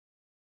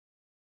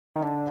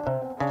All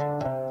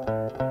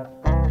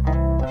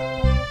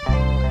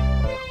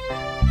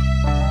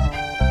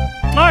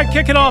right,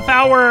 kicking off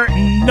hour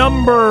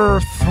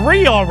number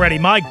 3 already.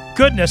 My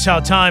goodness, how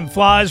time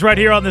flies right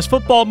here on this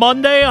Football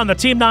Monday on the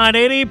Team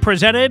 980,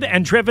 presented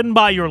and driven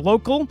by your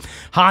local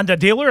Honda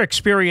dealer.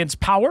 Experience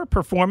power,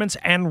 performance,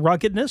 and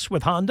ruggedness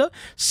with Honda.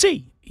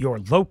 See your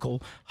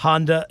local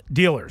Honda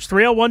dealers.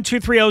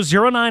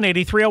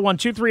 301-230-0980,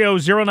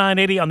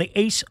 301-230-0980 on the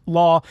Ace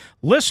Law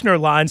listener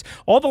lines.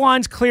 All the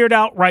lines cleared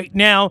out right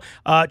now.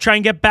 Try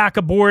and get back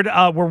aboard.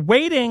 We're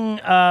waiting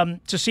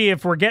to see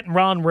if we're getting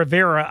Ron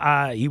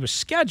Rivera. He was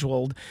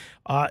scheduled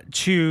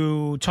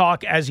to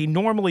talk as he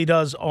normally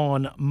does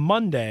on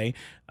Monday,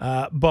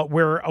 but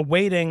we're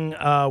awaiting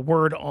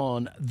word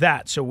on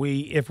that. So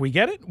if we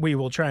get it, we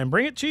will try and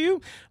bring it to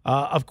you,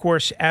 of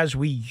course, as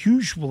we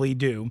usually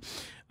do.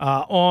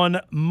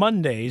 On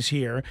Mondays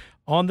here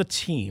on the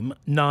Team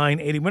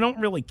 980. We don't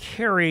really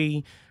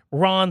carry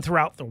Ron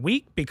throughout the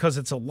week because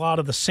it's a lot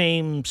of the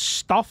same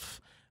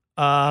stuff.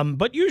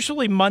 But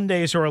usually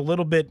Mondays are a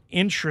little bit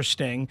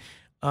interesting.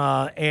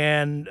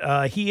 And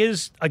he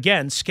is,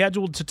 again,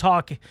 scheduled to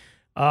talk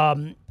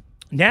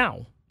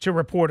now to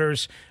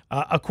reporters,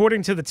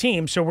 according to the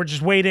team. So we're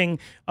just waiting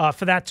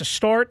for that to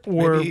start.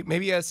 Or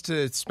maybe he has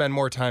to spend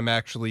more time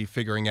actually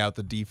figuring out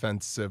the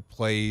defensive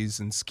plays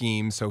and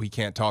schemes, so he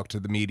can't talk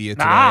to the media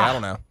today. I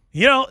don't know.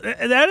 You know,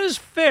 that is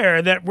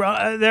fair that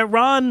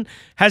Ron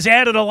has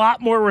added a lot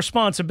more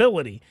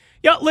responsibility.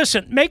 Yeah,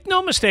 listen, make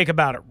no mistake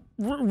about it.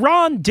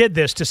 Ron did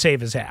this to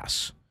save his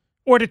ass.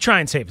 Or to try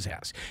and save his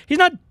ass. He's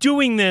not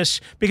doing this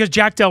because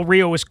Jack Del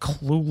Rio is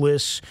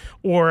clueless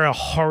or a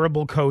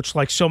horrible coach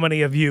like so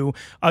many of you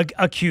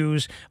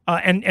accuse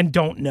and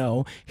don't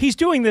know. He's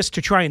doing this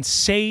to try and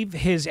save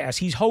his ass.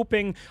 He's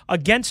hoping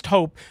against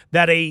hope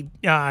that a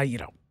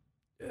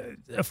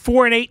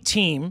 4-8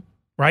 team,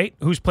 right,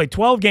 who's played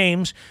 12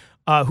 games,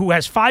 who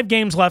has 5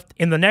 games left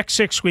in the next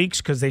 6 weeks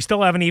because they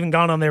still haven't even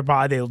gone on their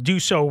bye. They'll do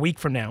so a week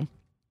from now.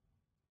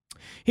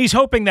 He's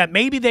hoping that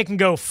maybe they can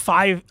go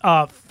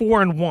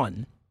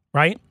 4-1,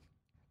 right?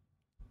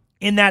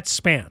 In that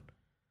span.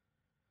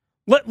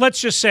 Let's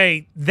just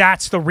say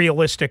that's the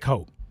realistic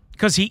hope,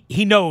 because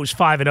he knows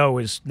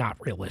 5-0 is not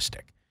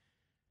realistic.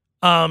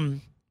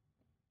 And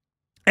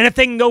if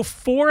they can go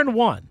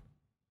 4-1,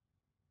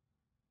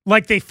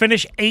 like they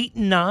finish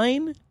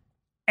 8-9,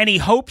 and he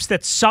hopes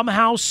that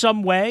somehow,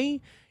 some way,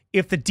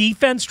 if the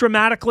defense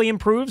dramatically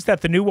improves,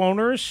 that the new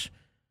owners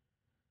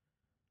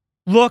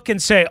look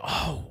and say,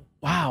 "Oh,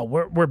 wow,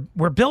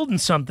 we're building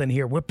something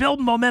here. We're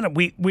building momentum.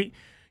 We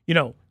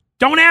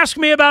don't ask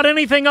me about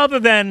anything other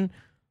than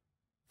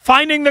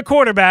finding the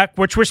quarterback,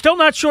 which we're still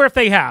not sure if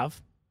they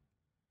have,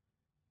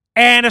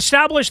 and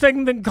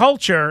establishing the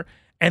culture,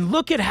 and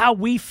look at how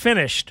we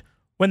finished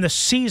when the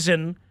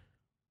season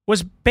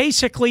was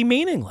basically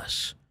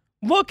meaningless.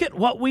 Look at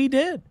what we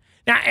did."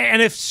 Now,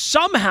 and if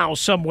somehow,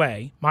 some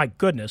way, my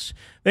goodness,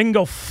 they can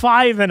go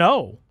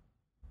 5-0,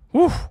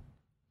 whew,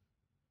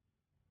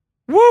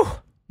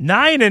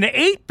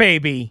 9-8,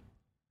 baby.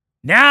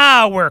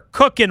 Now we're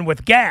cooking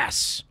with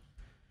gas.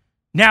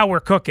 By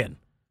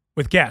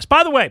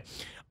the way,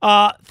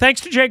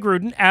 thanks to Jay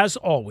Gruden, as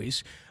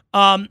always.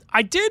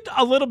 I did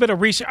a little bit of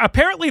research.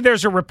 Apparently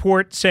there's a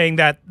report saying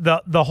that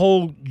the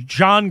whole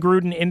John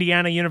Gruden,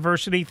 Indiana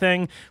University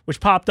thing, which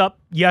popped up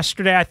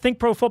yesterday, I think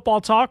Pro Football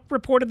Talk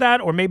reported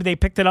that, or maybe they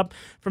picked it up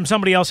from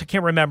somebody else, I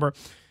can't remember,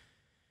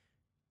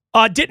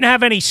 didn't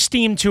have any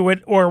steam to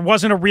it, or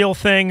wasn't a real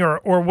thing,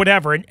 or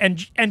whatever.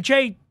 And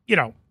Jay,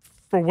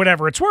 for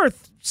whatever it's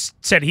worth,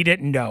 said he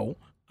didn't know,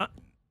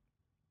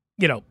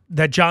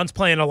 that John's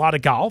playing a lot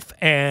of golf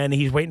and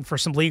he's waiting for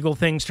some legal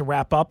things to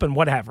wrap up and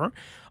whatever.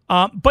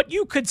 But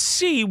you could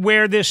see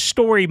where this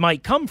story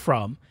might come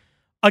from.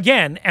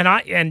 Again,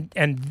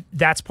 and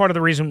that's part of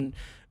the reason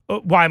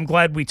why I'm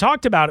glad we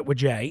talked about it with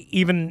Jay,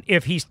 even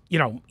if he's,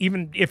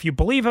 even if you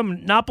believe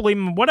him, not believe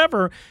him,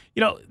 whatever,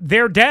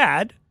 their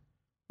dad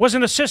was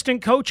an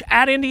assistant coach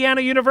at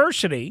Indiana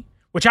University,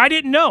 which I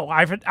didn't know.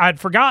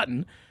 I'd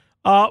forgotten.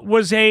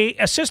 Was a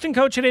assistant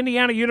coach at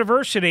Indiana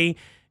University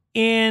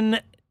from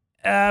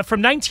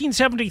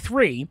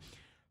 1973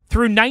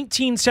 through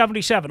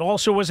 1977.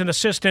 Also was an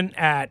assistant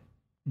at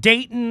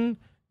Dayton,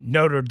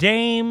 Notre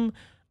Dame,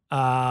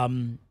 a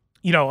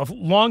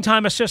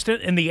longtime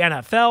assistant in the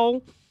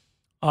NFL,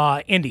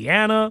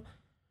 Indiana,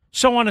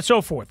 so on and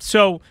so forth.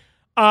 So,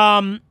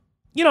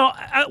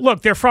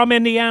 look, they're from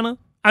Indiana.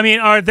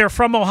 They're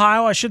from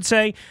Ohio, I should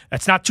say.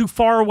 That's not too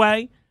far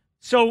away.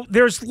 So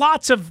there's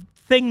lots of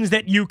things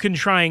that you can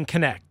try and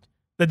connect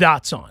the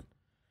dots on.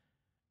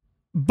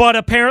 But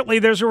apparently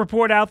there's a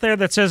report out there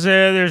that says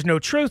there's no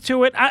truth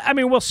to it.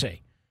 We'll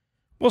see.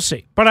 We'll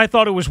see. But I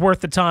thought it was worth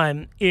the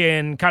time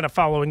in kind of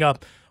following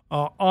up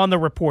on the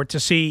report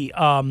to see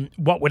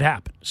what would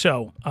happen.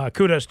 So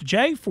kudos to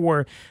Jay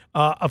for,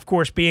 of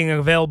course, being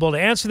available to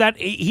answer that.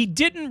 He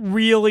didn't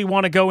really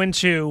want to go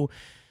into,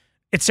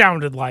 it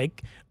sounded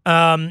like,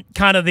 kind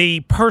of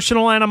the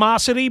personal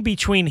animosity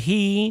between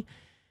he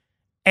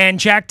and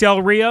Jack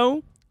Del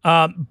Rio,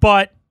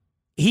 but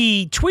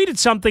he tweeted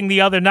something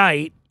the other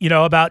night,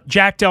 about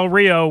Jack Del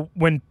Rio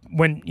when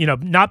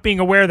not being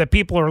aware that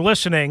people are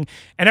listening,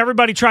 and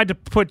everybody tried to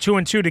put two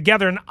and two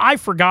together. And I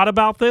forgot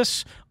about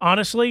this,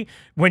 honestly,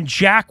 when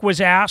Jack was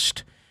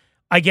asked,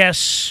 I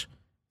guess,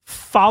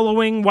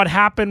 following what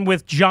happened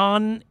with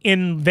John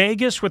in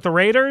Vegas with the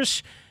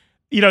Raiders,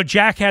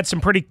 Jack had some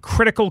pretty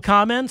critical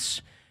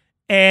comments.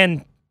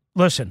 And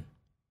listen,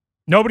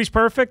 nobody's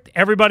perfect.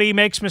 Everybody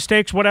makes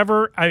mistakes,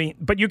 whatever. I mean,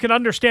 but you can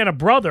understand a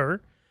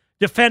brother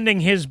defending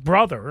his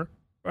brother,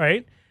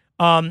 right?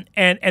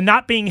 And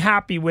not being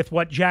happy with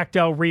what Jack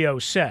Del Rio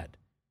said.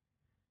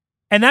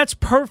 And that's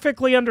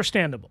perfectly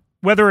understandable.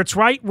 Whether it's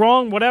right,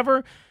 wrong,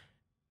 whatever,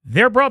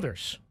 they're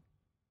brothers,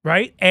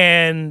 right?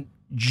 And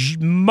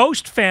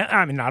most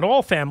not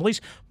all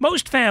families,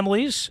 most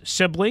families,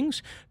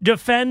 siblings,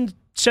 defend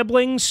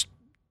siblings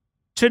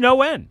to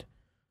no end,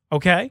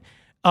 okay?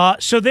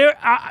 So there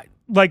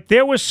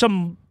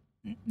wasn't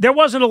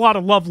a lot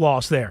of love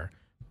lost there.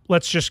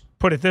 Let's just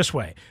put it this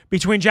way,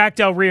 between Jack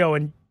Del Rio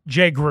and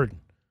Jay Gruden.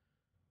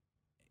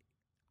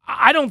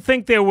 I don't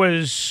think there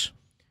was,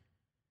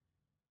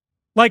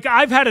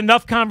 I've had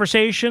enough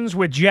conversations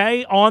with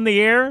Jay on the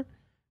air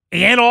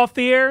and off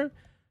the air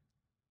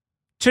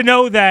to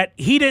know that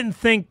he didn't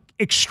think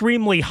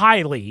extremely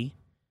highly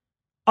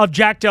of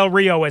Jack Del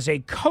Rio as a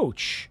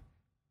coach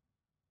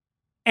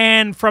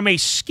and from a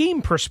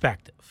scheme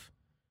perspective.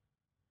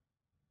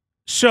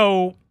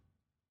 So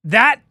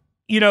that,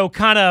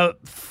 kind of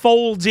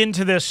folds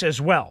into this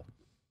as well.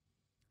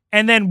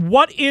 And then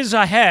what is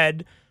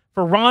ahead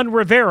for Ron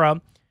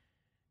Rivera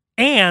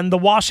and the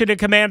Washington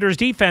Commanders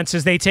defense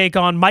as they take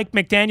on Mike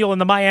McDaniel and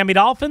the Miami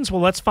Dolphins?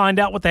 Well, let's find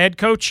out what the head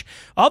coach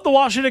of the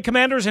Washington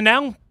Commanders and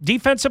now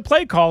defensive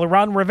play caller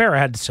Ron Rivera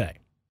had to say.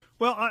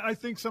 Well, I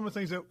think some of the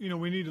things that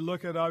we need to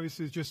look at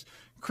obviously is just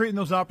creating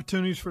those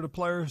opportunities for the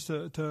players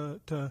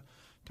to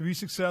be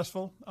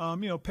successful.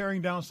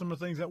 Paring down some of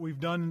the things that we've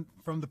done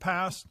from the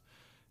past,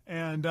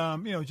 and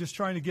just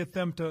trying to get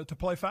them to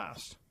play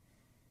fast.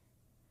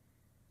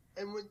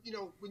 And when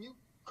you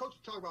coach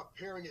talk about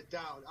paring it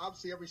down,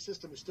 obviously every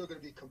system is still going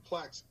to be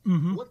complex.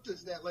 Mm-hmm. What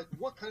does that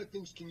what kind of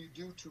things can you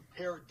do to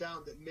pare it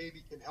down that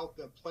maybe can help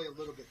them play a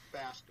little bit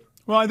faster?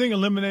 Well, I think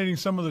eliminating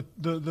some of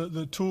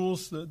the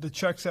tools, the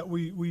checks that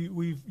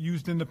we've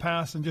used in the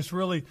past, and just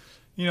really,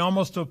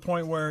 almost to a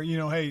point where,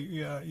 hey,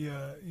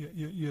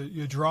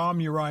 you draw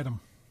them, you ride them.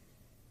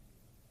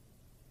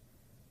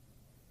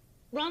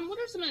 Ron, what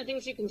are some of the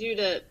things you can do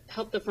to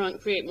help the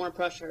front create more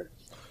pressure?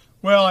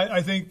 Well,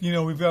 I think,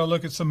 we've got to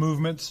look at some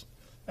movements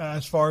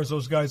as far as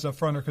those guys up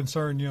front are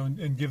concerned,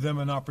 and give them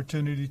an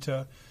opportunity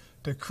to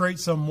create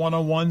some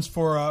one-on-ones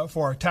for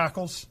our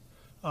tackles.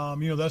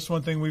 That's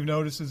one thing we've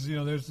noticed is,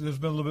 there's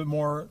been a little bit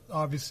more,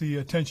 obviously,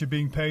 attention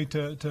being paid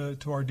to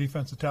our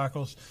defensive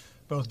tackles,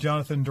 both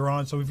Jonathan and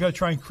Duran. So we've got to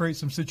try and create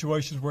some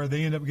situations where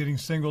they end up getting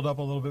singled up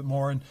a little bit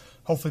more, and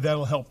hopefully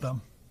that'll help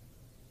them.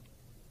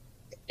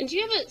 And do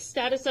you have a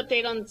status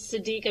update on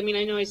Sadiq? I mean,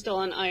 I know he's still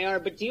on IR,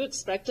 but do you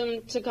expect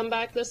him to come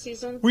back this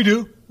season? We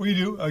do.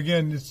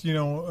 Again, it's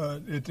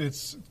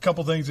it's a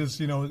couple things. It's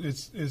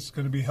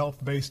going to be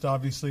health based,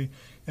 obviously,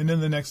 and then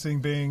the next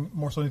thing being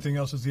more so anything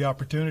else is the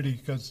opportunity,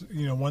 because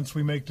once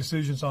we make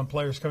decisions on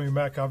players coming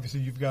back, obviously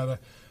you've got to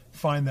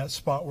find that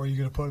spot where you're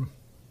going to put them.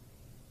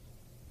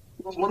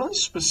 What are the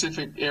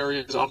specific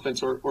areas,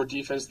 offense or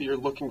defense, that you're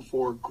looking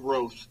for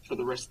growth for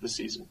the rest of the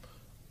season?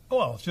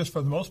 Well, it's just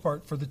for the most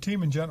part for the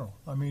team in general.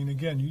 I mean,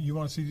 again, you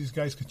want to see these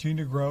guys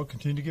continue to grow,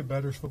 continue to get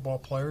better as football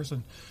players,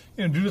 and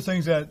do the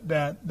things that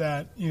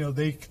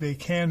they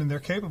can and they're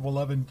capable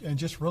of, and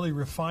just really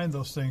refine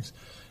those things,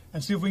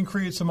 and see if we can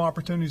create some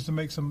opportunities to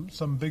make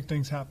some big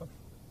things happen.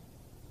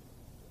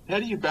 How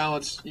do you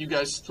balance? You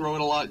guys throw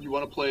it a lot. You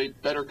want to play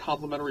better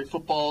complementary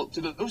football.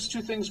 Do those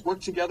two things work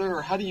together,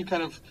 or how do you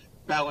kind of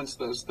balance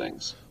those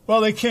things?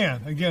 Well, they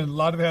can. Again, a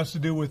lot of it has to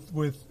do with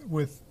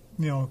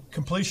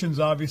completions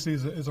obviously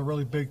is a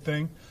really big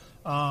thing,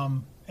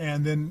 and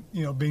then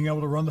being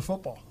able to run the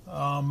football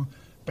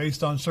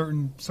based on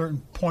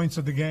certain points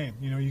of the game.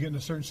 You get in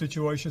a certain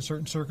situation,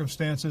 certain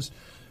circumstances,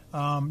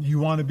 you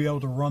want to be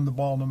able to run the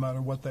ball no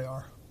matter what they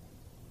are.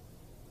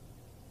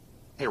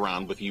 Hey,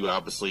 Ron, with you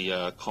obviously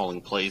calling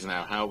plays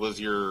now, how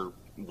was your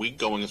week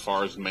going as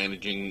far as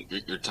managing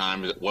your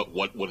time?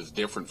 What is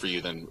different for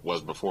you than it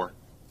was before?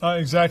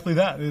 Exactly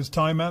that is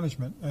time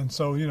management. And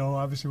so,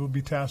 obviously we'll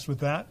be tasked with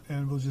that,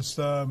 and we'll just,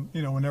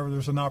 whenever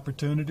there's an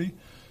opportunity,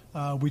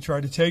 we try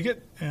to take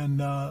it.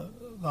 And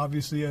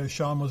obviously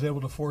Sean was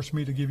able to force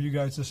me to give you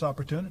guys this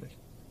opportunity.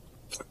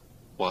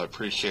 Well, I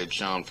appreciate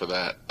Sean for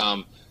that.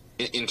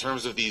 In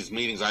terms of these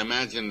meetings, I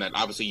imagine that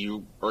obviously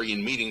you are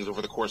in meetings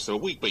over the course of a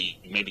week, but you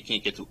maybe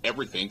can't get to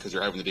everything because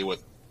you're having to deal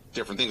with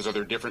different things. Are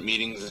there different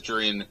meetings that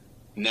you're in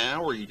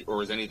now,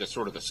 or is any of the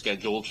sort of the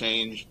schedule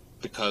change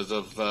because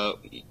of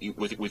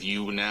with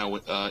you now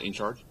in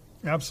charge?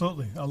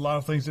 Absolutely. A lot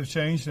of things have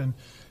changed, and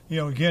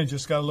again,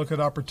 just got to look at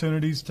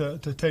opportunities to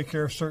take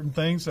care of certain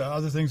things.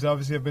 Other things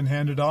obviously have been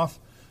handed off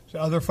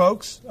to other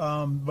folks,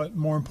 but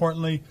more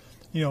importantly,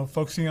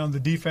 focusing on the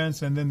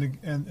defense and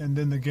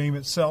then the game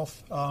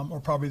itself are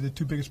probably the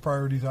two biggest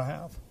priorities I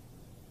have.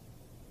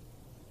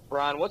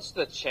 Ron, what's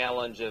the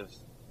challenge of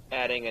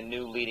adding a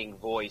new leading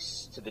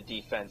voice to the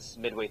defense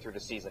midway through the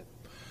season?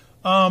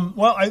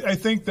 Well, I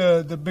think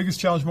the biggest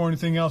challenge more than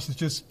anything else is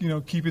just,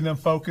 keeping them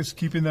focused,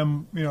 keeping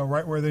them,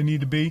 right where they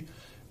need to be,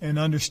 and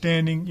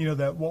understanding,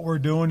 that what we're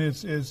doing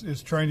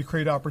is trying to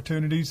create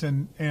opportunities,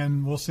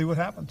 and we'll see what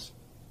happens.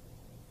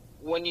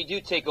 When you do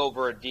take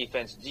over a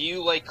defense, do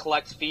you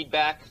collect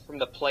feedback from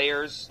the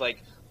players,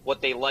 what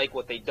they like,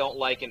 what they don't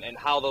like, and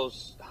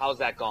how's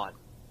that gone?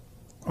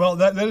 Well,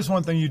 that is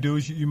one thing you do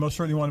is you most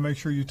certainly want to make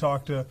sure you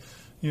talk to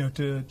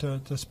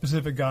to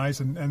specific guys,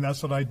 and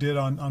that's what I did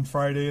on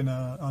Friday and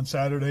on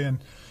Saturday and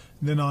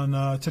then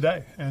on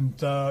today. And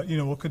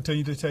we'll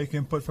continue to take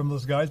input from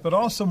those guys, but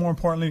also more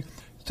importantly,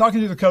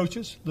 talking to the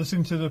coaches,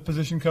 listening to the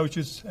position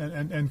coaches,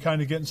 and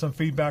kind of getting some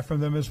feedback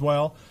from them as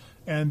well,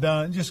 and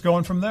just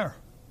going from there.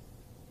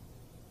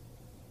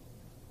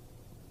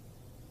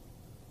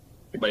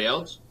 Anybody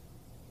else?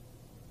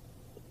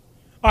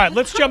 All right,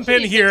 let's jump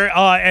in here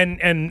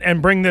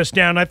and bring this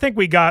down. I think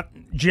we got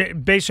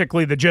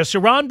basically the gist. So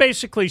Ron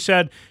basically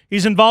said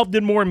he's involved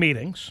in more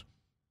meetings,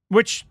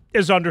 which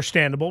is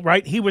understandable,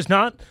 right? He was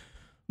not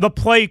the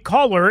play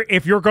caller.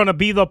 If you're going to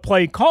be the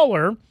play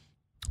caller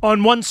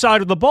on one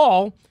side of the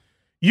ball,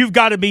 you've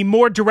got to be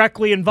more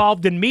directly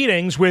involved in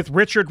meetings with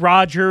Richard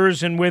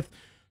Rodgers and with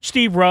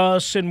Steve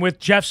Russ and with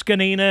Jeff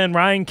Scanina and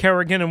Ryan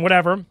Kerrigan and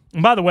whatever.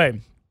 And by the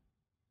way,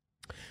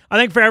 I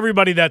think for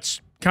everybody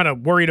that's kind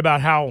of worried about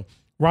how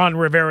Ron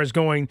Rivera is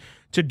going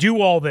to do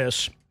all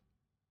this,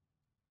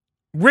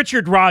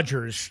 Richard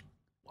Rodgers,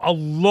 a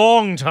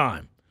long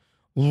time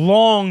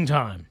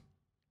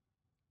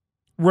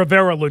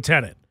Rivera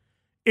lieutenant,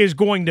 is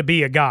going to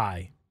be a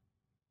guy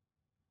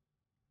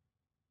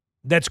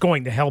that's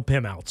going to help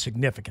him out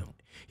significantly.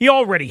 He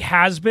already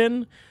has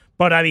been,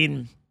 but I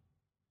mean,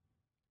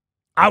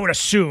 I would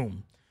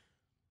assume,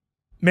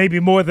 maybe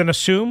more than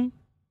assume,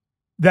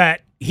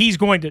 that he's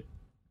going to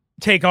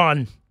take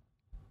on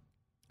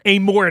a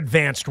more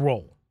advanced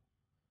role,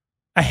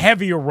 a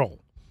heavier role.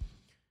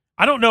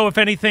 I don't know if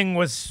anything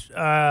was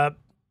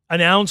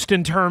announced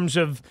in terms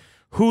of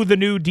who the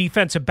new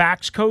defensive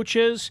backs coach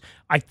is.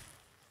 I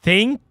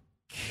think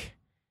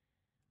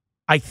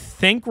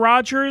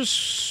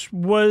Rodgers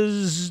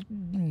was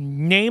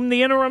named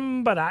the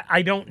interim, but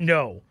I don't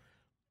know.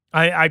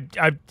 I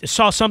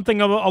saw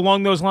something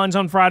along those lines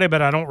on Friday,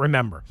 but I don't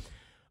remember.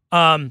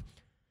 But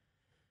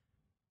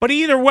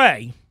either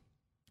way,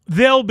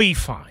 they'll be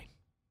fine.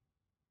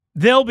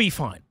 They'll be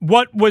fine.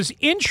 What was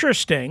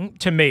interesting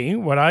to me,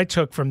 what I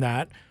took from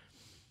that,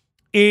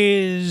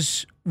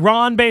 is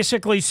Ron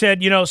basically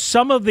said,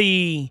 some of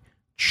the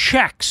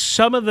checks,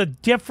 some of the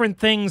different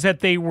things that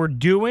they were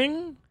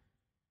doing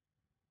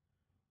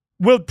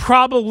will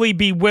probably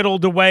be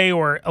whittled away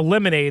or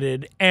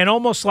eliminated, and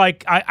almost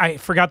like, I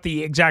forgot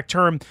the exact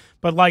term,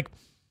 but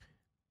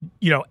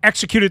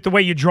execute it the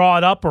way you draw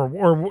it up,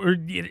 or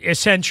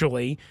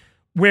essentially,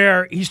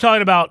 where he's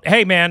talking about,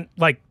 hey, man,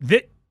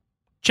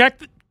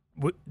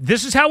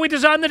 this is how we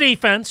design the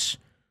defense.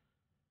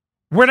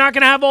 We're not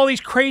going to have all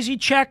these crazy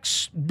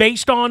checks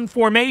based on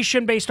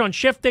formation, based on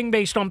shifting,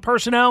 based on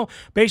personnel,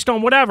 based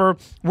on whatever.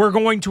 We're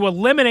going to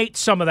eliminate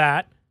some of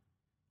that,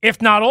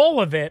 if not all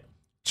of it,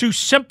 to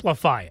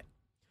simplify it,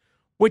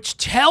 which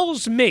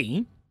tells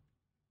me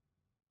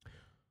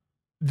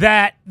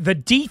that the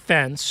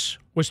defense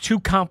was too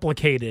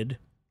complicated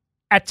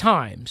at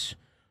times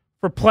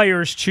for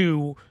players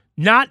to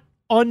not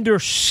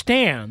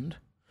understand,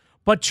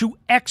 but to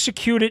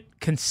execute it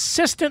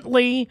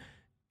consistently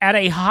at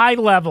a high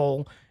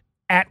level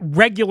at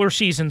regular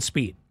season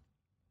speed.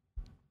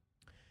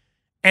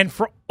 And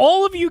for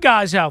all of you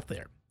guys out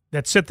there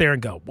that sit there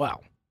and go,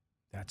 well,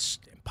 that's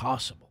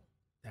impossible.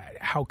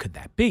 How could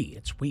that be?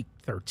 It's week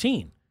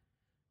 13.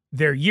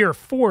 They're year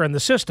 4 in the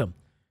system.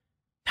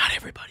 Not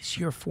everybody's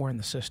year 4 in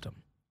the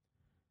system.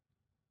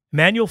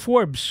 Emmanuel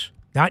Forbes,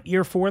 not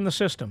year 4 in the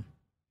system.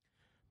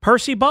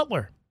 Percy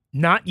Butler,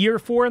 not year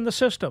 4 in the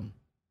system.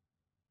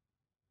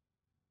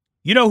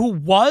 You know who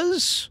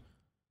was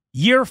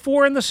year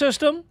 4 in the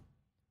system?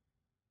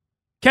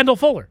 Kendall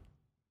Fuller.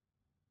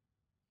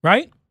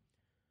 Right?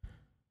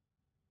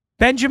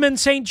 Benjamin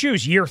St.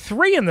 Juste, year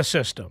 3 in the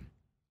system.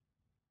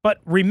 But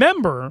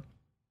remember,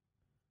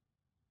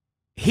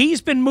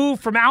 he's been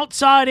moved from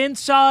outside,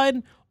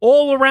 inside,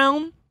 all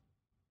around.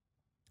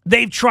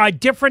 They've tried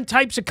different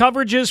types of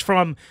coverages,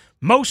 from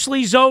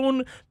mostly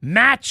zone,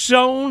 match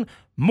zone,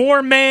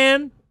 more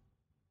man.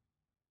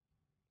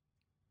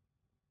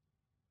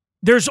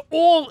 There's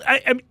all...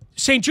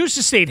 St. Juste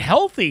has stayed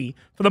healthy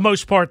for the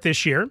most part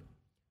this year.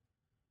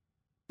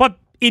 But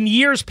in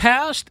years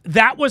past,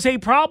 that was a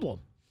problem.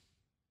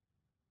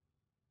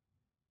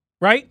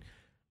 Right?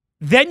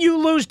 Then you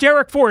lose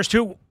Derek Forrest,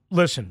 who,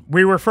 listen,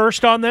 we were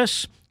first on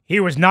this. He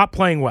was not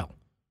playing well.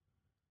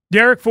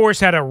 Derek Forrest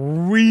had a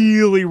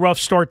really rough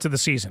start to the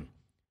season.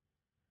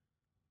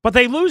 But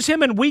they lose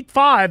him in week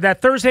 5,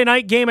 that Thursday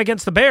night game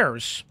against the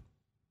Bears,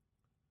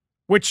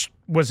 which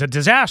was a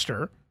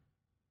disaster.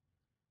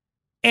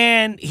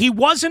 And he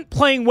wasn't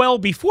playing well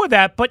before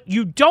that, but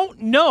you don't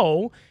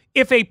know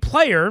if a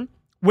player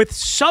with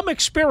some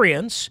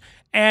experience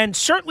and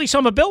certainly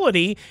some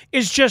ability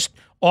is just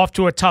off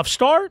to a tough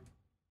start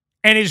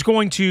and is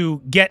going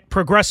to get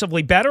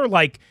progressively better.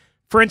 Like,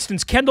 for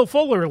instance, Kendall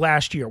Fuller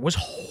last year was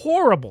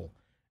horrible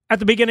at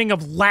the beginning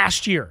of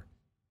last year.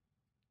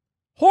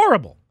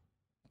 Horrible.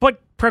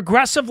 But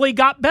progressively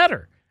got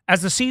better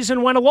as the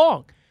season went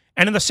along.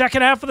 And in the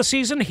second half of the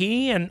season,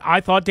 he and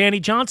I thought Danny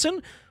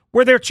Johnson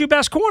were their two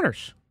best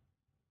corners.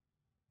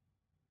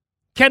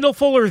 Kendall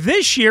Fuller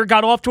this year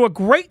got off to a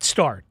great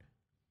start.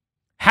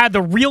 Had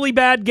the really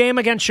bad game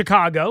against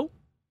Chicago.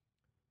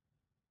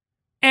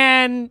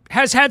 And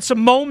has had some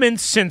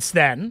moments since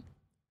then.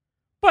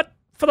 But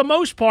for the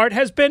most part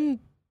has been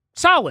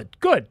solid,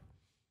 good.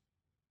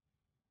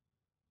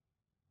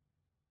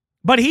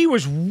 But he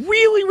was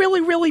really, really,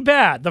 really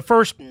bad the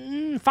first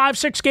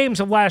 5-6 games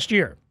of last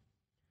year.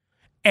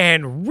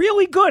 And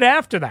really good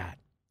after that.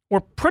 Or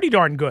pretty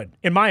darn good,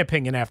 in my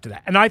opinion, after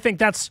that. And I think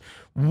that's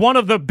one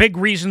of the big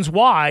reasons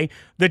why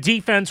the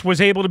defense was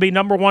able to be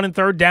number 1 in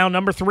third down,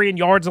 number 3 in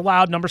yards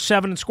allowed, number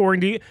 7 in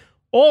scoring,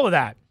 all of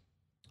that.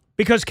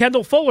 Because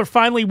Kendall Fuller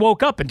finally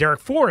woke up and Derek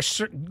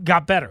Forrest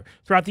got better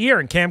throughout the year.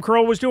 And Cam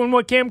Curl was doing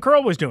what Cam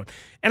Curl was doing.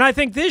 And I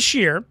think this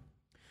year,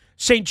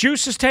 St.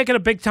 Juice has taken a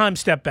big-time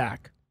step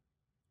back.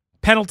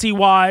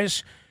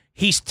 Penalty-wise,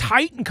 he's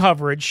tight in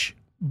coverage,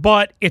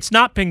 but it's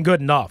not been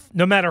good enough.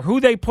 No matter who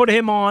they put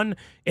him on,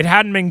 it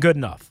hadn't been good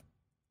enough.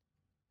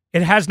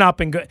 It has not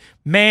been good.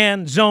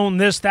 Man, zone,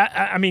 this, that.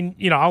 I mean,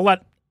 I'll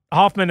let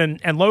Hoffman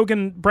and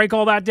Logan break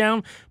all that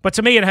down, but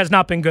to me, it has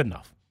not been good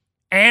enough.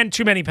 And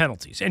too many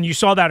penalties. And you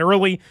saw that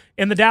early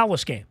in the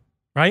Dallas game,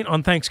 right,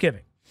 on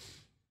Thanksgiving.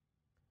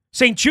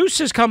 St. Juice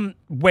has come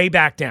way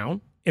back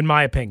down, in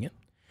my opinion.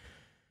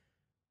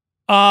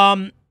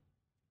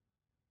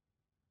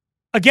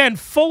 Again,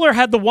 Fuller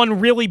had the one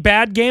really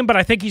bad game, but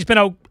I think he's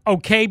been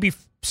okay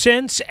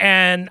since,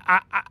 and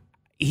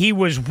he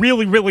was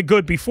really, really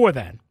good before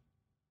then.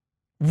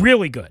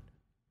 Really good.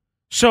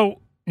 So,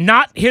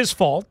 not his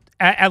fault,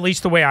 at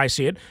least the way I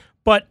see it,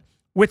 but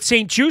with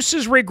St.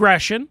 Juice's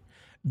regression,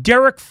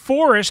 Derek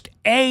Forrest,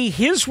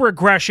 his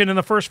regression in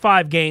the first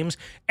 5 games,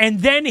 and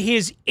then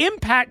his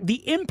impact,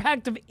 the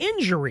impact of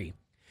injury,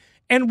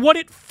 and what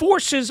it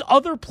forces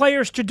other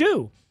players to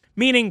do,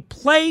 meaning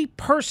play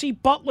Percy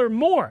Butler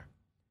more.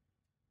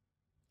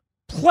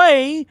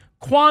 Play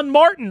Quan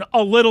Martin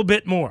a little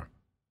bit more.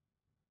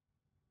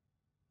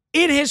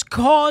 It has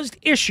caused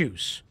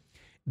issues.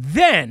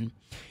 Then,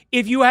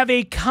 if you have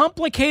a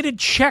complicated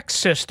check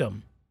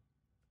system,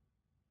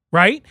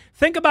 right?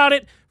 Think about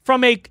it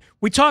from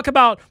we talk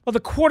about, the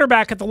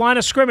quarterback at the line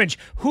of scrimmage,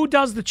 who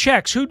does the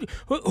checks,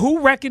 who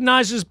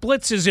recognizes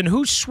blitzes and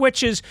who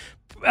switches,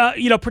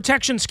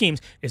 protection schemes.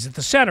 Is it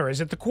the center?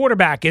 Is it the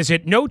quarterback? Is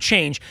it no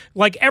change?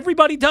 Like,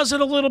 everybody does it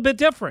a little bit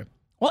different.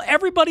 Well,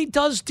 everybody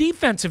does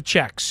defensive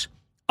checks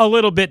a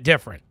little bit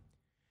different.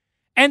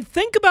 And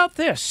think about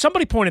this.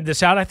 Somebody pointed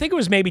this out. I think it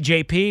was maybe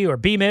JP or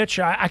B. Mitch.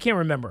 I can't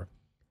remember.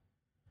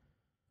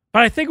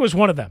 But I think it was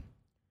one of them.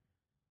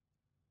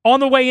 On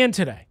the way in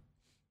today,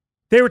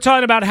 they were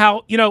talking about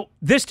how,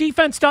 this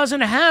defense doesn't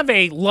have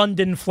a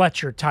London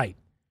Fletcher type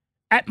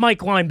at Mike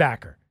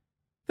linebacker.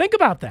 Think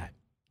about that.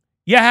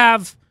 You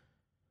have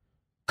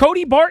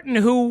Cody Barton,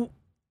 who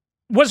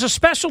was a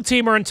special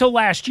teamer until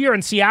last year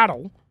in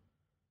Seattle,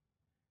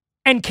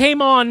 and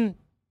came on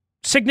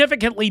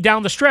significantly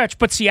down the stretch,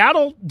 but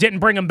Seattle didn't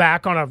bring him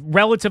back on a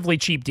relatively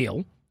cheap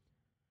deal.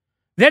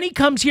 Then he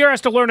comes here,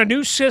 has to learn a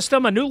new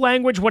system, a new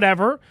language,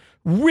 whatever,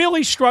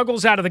 really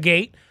struggles out of the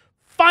gate,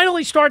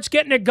 finally starts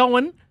getting it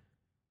going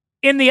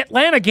in the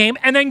Atlanta game,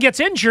 and then gets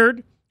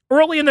injured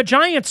early in the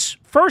Giants'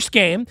 first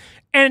game,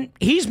 and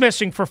he's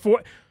missing for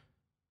 4.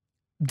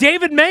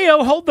 David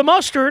Mayo, hold the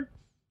mustard.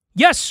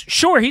 Yes,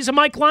 sure, he's a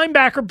Mike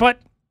linebacker, but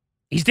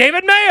he's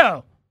David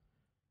Mayo.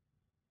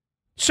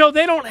 So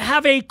they don't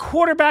have a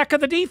quarterback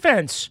of the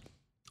defense.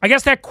 I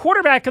guess that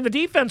quarterback of the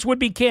defense would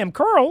be Cam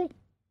Curl.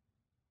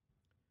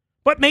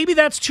 But maybe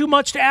that's too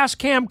much to ask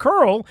Cam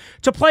Curl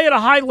to play at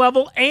a high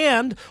level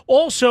and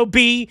also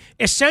be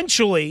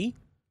essentially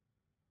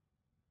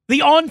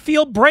the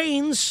on-field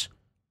brains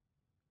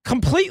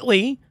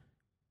completely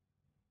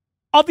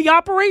of the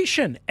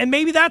operation. And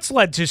maybe that's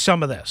led to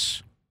some of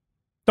this.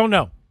 Don't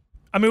know.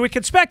 I mean, we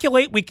can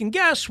speculate, we can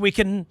guess, we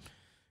can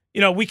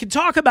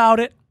talk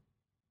about it.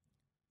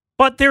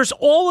 But there's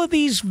all of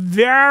these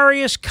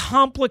various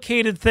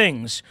complicated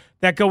things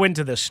that go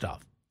into this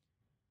stuff.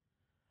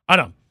 I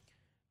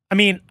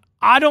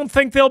don't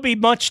think they'll be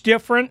much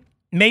different.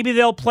 Maybe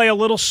they'll play a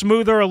little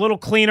smoother, a little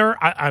cleaner.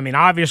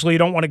 Obviously you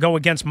don't want to go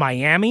against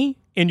Miami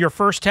in your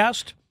first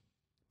test.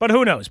 But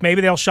who knows?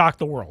 Maybe they'll shock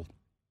the world.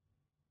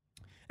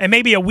 And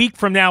maybe a week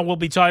from now we'll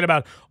be talking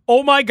about,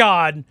 oh my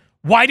God,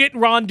 why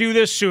didn't Ron do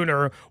this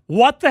sooner?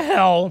 What the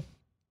hell?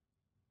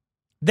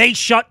 They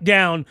shut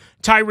down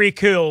Tyreek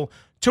Hill,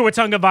 Tua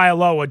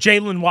Tagovailoa,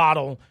 Jalen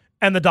Waddle,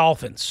 and the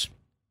Dolphins.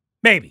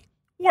 Maybe.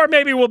 Or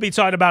maybe we'll be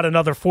talking about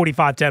another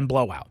 45-10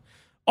 blowout.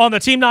 on the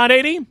Team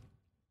 980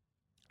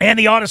 and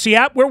the Odyssey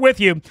app. We're with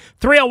you.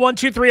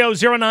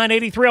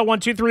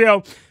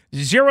 301-230-0980,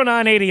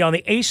 301-230-0980 on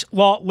the Ace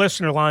Law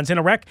listener lines. In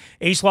a wreck,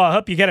 Ace Law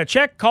help you get a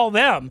check. Call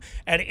them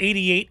at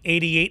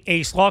 8888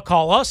 Ace Law.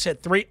 Call us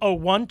at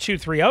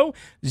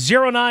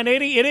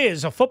 301-230-0980. It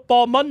is a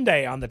football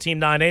Monday on the Team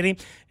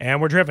 980,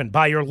 and we're driven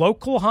by your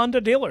local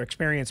Honda dealer.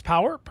 Experience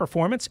power,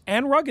 performance,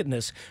 and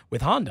ruggedness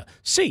with Honda.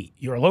 See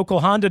your local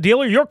Honda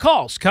dealer. Your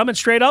calls coming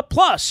straight up.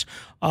 Plus,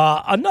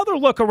 another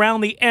look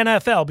around the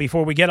NFL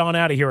before we get on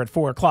out of here at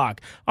 4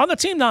 o'clock on the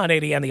Team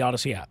 980 and the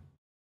Odyssey app.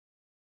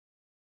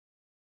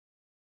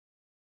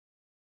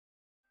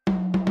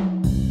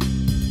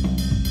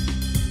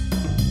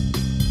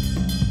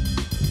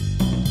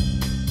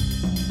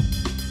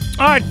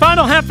 All right,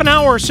 final half an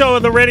hour or so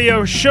of the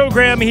radio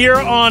showgram here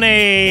on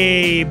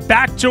a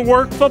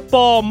back-to-work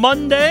football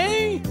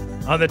Monday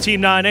on the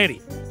Team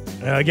 980.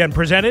 Again,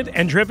 presented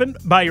and driven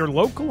by your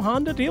local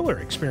Honda dealer.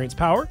 Experience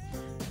power,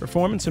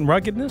 performance, and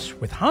ruggedness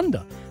with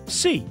Honda.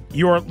 See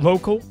your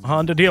local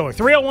Honda dealer.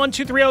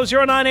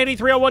 301-230-0980,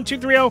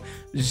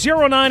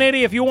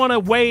 301-230-0980. If you want to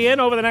weigh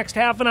in over the next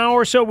half an hour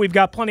or so, we've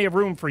got plenty of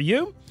room for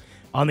you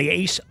on the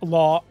Ace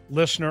Law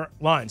listener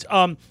lines.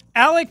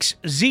 Alex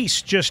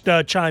Zeese just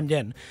chimed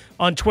in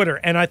on Twitter,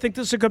 and I think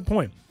this is a good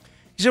point.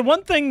 He said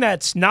one thing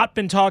that's not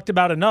been talked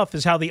about enough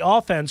is how the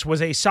offense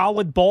was a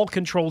solid ball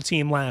control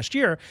team last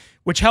year,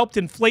 which helped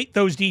inflate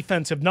those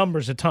defensive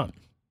numbers a ton.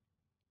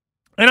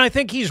 And I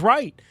think he's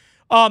right.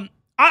 I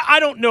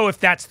don't know if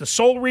that's the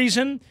sole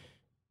reason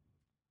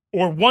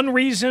or one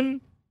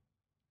reason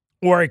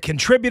or a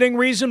contributing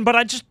reason, but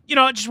I just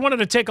wanted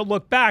to take a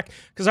look back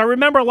because I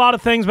remember a lot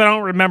of things, but I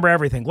don't remember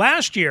everything.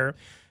 Last year,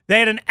 they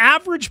had an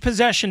average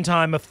possession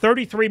time of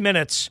 33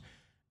 minutes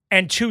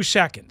and 2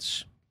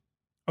 seconds,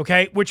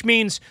 okay, which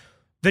means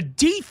the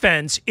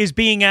defense is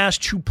being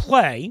asked to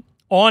play,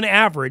 on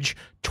average,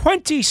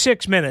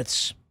 26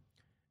 minutes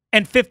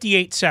and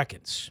 58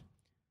 seconds.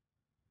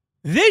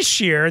 This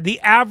year, the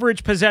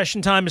average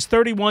possession time is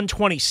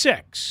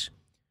 31:26.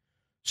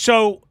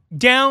 So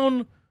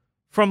down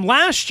from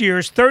last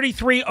year's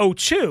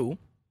 33:02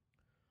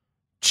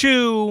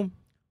 to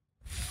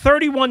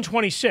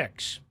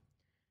 31:26.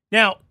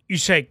 Now, you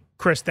say,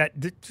 Chris, that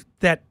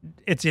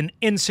it's an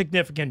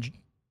insignificant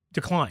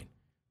decline.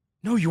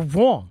 No, you're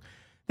wrong.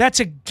 That's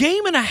a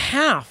game and a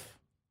half.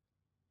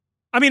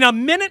 I mean, a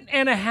minute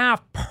and a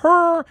half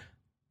per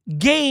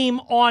game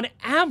on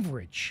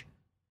average.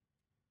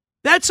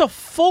 That's a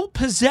full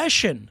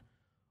possession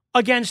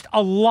against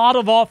a lot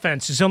of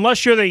offenses,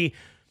 unless you're the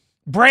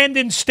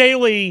Brandon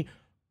Staley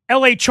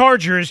LA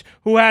Chargers,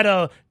 who had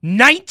a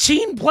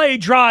 19-play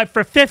drive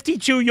for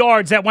 52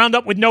 yards that wound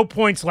up with no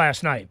points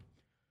last night.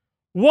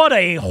 What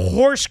a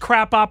horse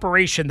crap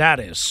operation that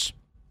is.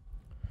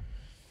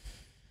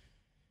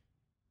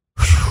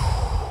 Whew,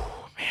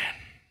 man.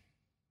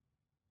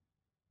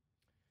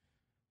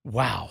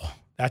 Wow,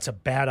 that's a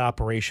bad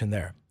operation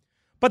there.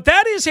 But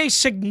that is a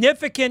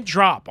significant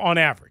drop on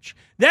average.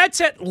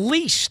 That's at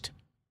least,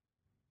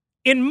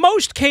 in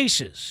most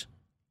cases,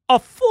 a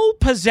full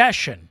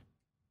possession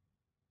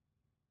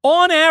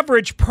on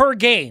average per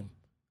game,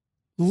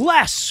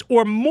 less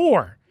or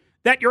more,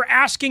 that you're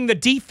asking the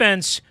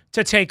defense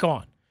to take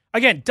on.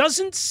 Again,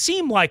 doesn't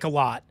seem like a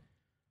lot,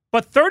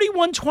 but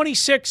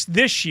 31:26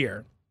 this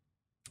year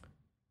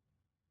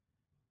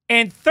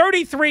and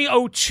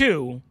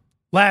 33:02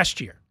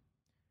 last year.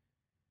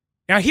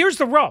 Now, here's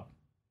the rub,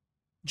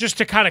 just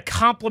to kind of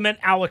complement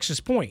Alex's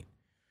point.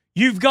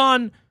 You've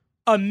gone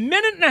a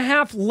minute and a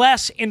half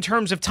less in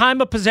terms of time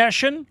of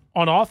possession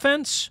on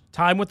offense,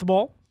 time with the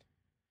ball,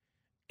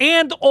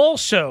 and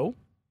also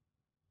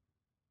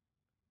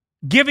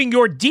giving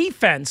your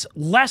defense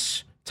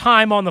less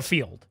time on the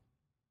field,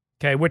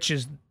 okay, which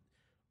is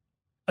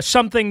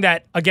something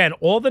that, again,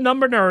 all the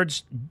number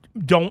nerds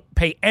don't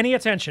pay any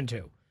attention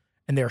to,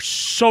 and they're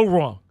so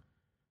wrong.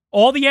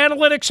 All the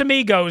analytics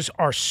amigos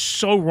are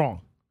so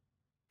wrong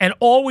and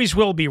always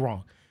will be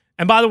wrong.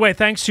 And by the way,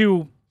 thanks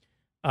to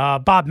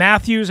Bob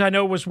Matthews, I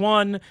know was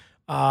one.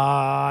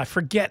 I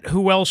forget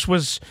who else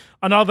was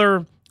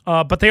another.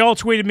 But they all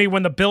tweeted me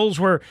when the Bills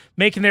were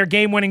making their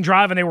game-winning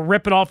drive and they were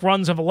ripping off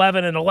runs of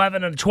 11 and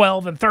 11 and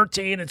 12 and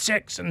 13 and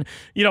 6 and,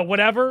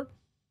 whatever.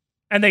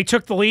 And they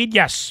took the lead.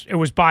 Yes, it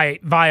was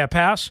via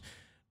pass.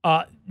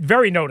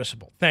 Very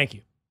noticeable. Thank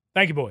you.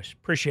 Thank you, boys.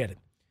 Appreciate it.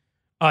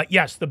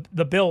 Yes,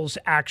 the Bills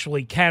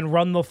actually can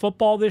run the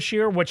football this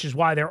year, which is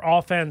why their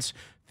offense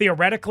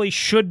theoretically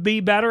should be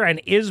better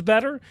and is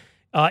better.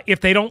 If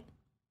they don't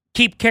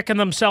keep kicking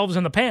themselves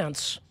in the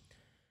pants,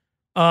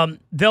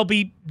 they'll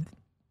be...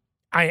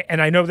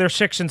 I know they're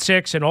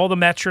 6-6 and all the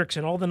metrics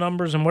and all the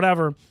numbers and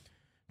whatever.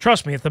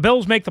 Trust me, if the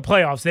Bills make the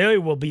playoffs, they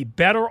will be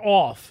better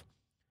off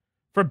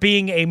for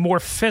being a more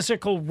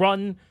physical,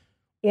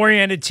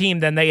 run-oriented team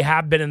than they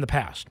have been in the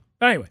past.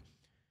 But anyway,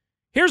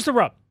 here's the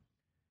rub.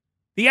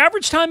 The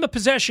average time of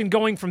possession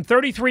going from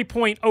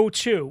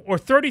 33.02 or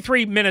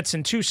 33 minutes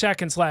and 2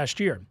 seconds last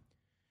year,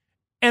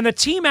 and the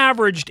team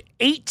averaged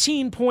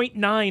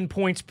 18.9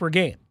 points per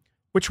game,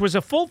 which was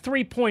a full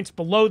 3 points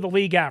below the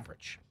league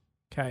average.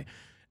 Okay.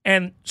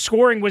 And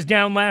scoring was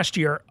down last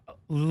year,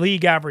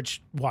 league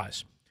average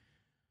was.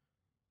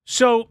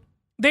 So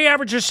they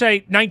averaged, just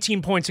say,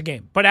 19 points a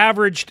game, but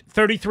averaged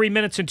 33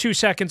 minutes and 2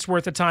 seconds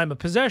worth of time of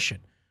possession.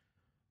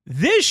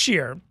 This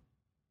year,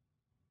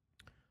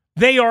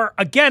 they are,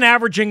 again,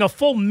 averaging a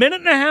full minute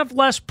and a half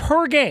less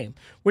per game,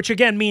 which,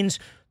 again, means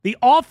the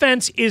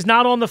offense is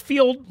not on the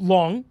field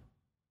long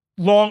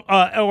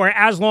or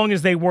as long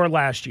as they were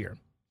last year.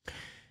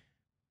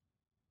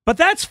 But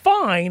that's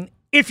fine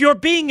if you're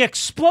being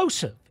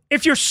explosive,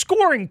 if you're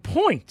scoring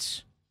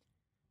points.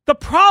 The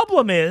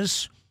problem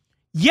is,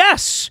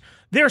 yes,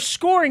 they're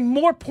scoring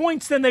more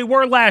points than they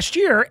were last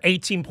year,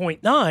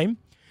 18.9,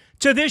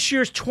 to this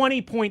year's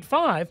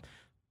 20.5,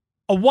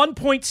 a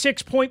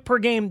 1.6 point per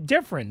game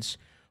difference.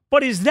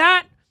 But is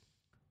that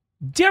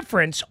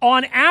difference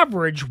on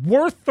average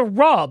worth the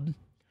rub,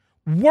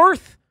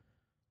 worth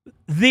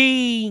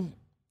the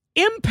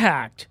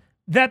impact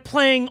that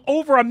playing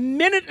over a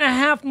minute and a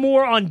half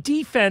more on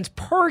defense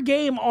per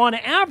game on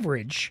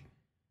average,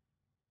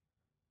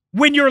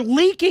 when you're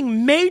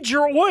leaking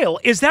major oil,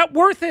 is that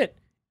worth it?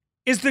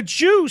 Is the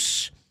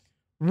juice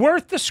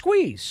worth the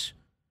squeeze?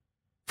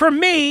 For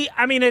me,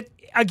 I mean,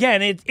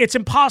 it's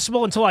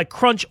impossible until I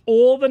crunch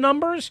all the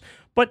numbers,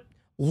 but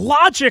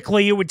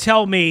logically it would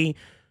tell me,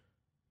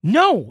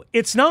 no,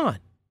 it's not.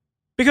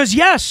 Because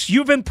yes,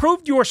 you've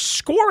improved your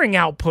scoring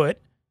output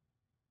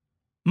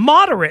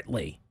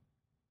moderately,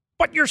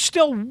 but you're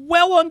still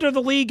well under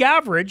the league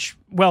average,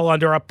 well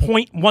under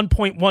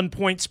 1.1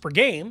 points per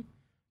game.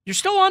 You're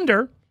still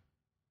under.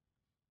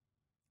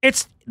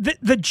 It's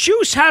the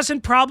juice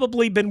hasn't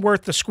probably been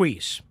worth the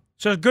squeeze.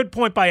 So a good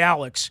point by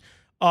Alex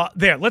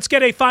there. Let's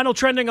get a final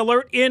trending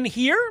alert in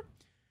here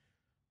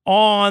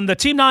on the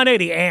Team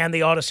 980 and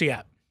the Odyssey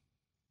app.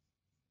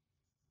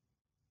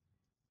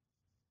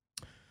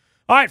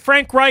 All right,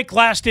 Frank Reich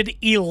lasted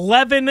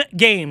 11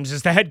 games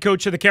as the head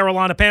coach of the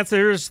Carolina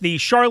Panthers. The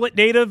Charlotte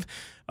native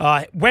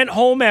went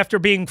home after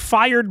being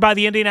fired by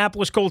the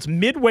Indianapolis Colts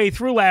midway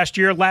through last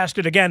year.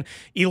 Lasted, again,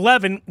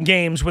 11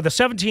 games with a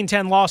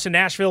 17-10 loss in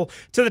Nashville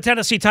to the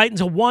Tennessee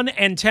Titans, a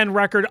 1-10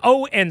 record,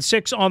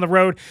 0-6 on the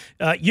road.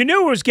 You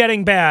knew it was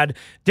getting bad.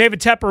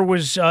 David Tepper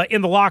was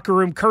in the locker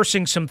room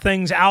cursing some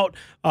things out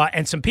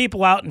and some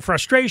people out in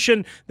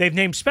frustration. They've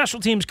named special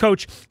teams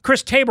coach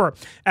Chris Tabor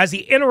as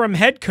the interim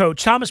head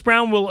coach. Thomas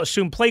Brown will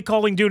assume play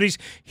calling duties.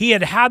 He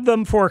had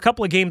them for a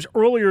couple of games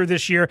earlier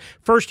this year.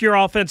 First-year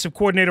offensive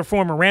coordinator,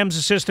 former Rams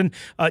assistant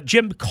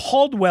Jim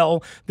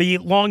Caldwell, the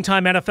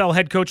longtime NFL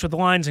head coach with the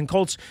Lions and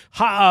Colts,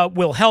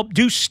 will help.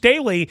 Deuce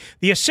Staley,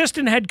 the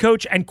assistant head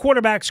coach, and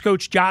quarterbacks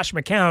coach Josh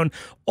McCown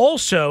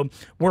also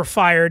were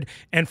fired.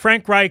 And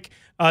Frank Reich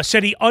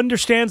said he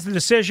understands the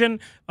decision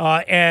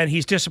and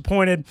he's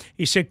disappointed.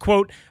 He said,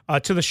 quote,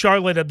 to the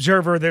Charlotte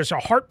Observer, there's a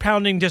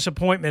heart-pounding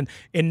disappointment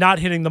in not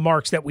hitting the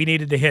marks that we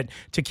needed to hit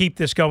to keep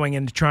this going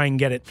and to try and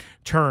get it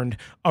turned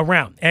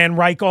around. And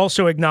Reich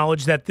also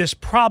acknowledged that this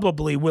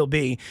probably will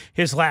be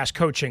his last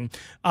coaching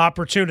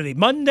opportunity.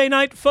 Monday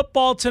Night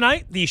Football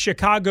tonight, the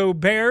Chicago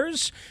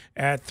Bears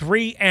at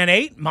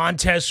 3-8,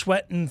 Montez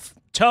Sweat and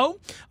toe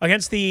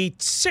against the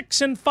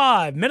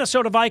 6-5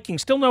 Minnesota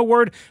Vikings. Still no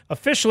word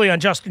officially on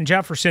Justin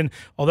Jefferson,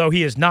 although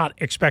he is not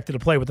expected to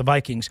play with the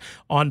Vikings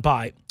on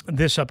bye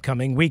this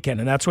upcoming weekend.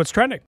 And that's what's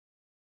trending.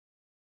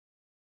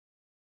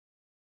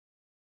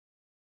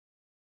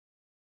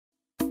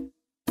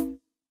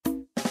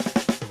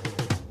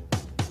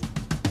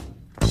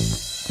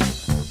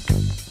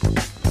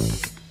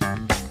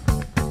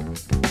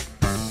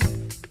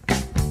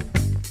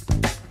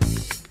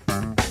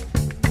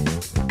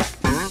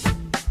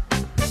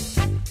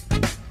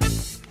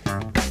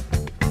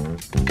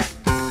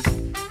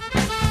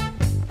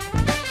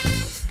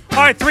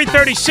 All right,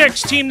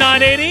 3:36, Team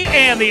 980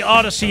 and the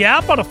Odyssey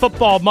app on a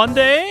Football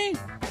Monday.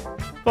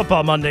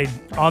 Football Monday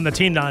on the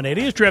Team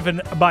 980 is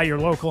driven by your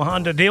local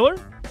Honda dealer.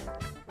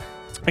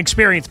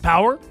 Experience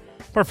power,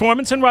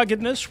 performance, and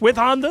ruggedness with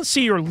Honda.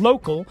 See your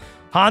local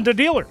Honda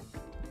dealer.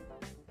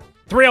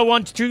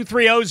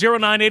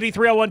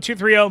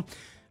 301-230-0980,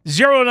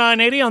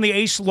 301-230-0980 on the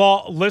Ace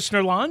Law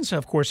listener lines.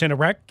 Of course, in a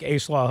wreck,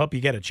 Ace Law will help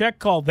you get a check.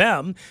 Call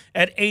them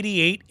at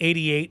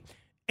 8888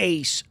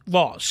 Ace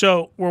Law.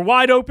 So we're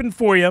wide open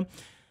for you.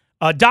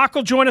 Doc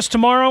will join us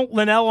tomorrow.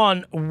 Linnell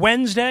on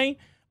Wednesday.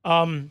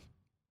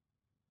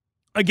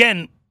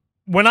 Again,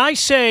 when I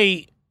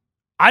say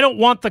I don't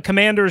want the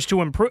Commanders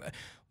to improve,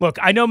 look,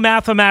 I know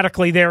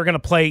mathematically they're going to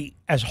play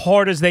as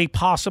hard as they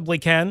possibly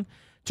can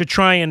to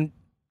try and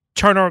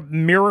turn a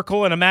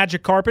miracle and a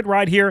magic carpet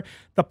right here.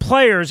 The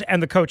players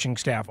and the coaching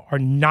staff are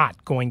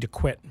not going to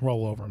quit and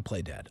roll over and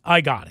play dead. I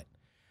got it.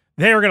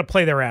 They are going to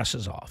play their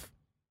asses off.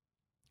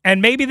 And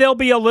maybe they'll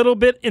be a little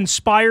bit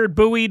inspired,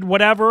 buoyed,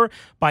 whatever,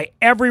 by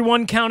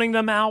everyone counting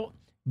them out,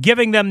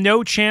 giving them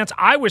no chance.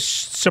 I was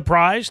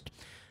surprised,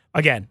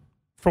 again,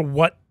 for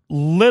what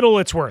little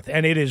it's worth,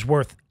 and it is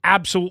worth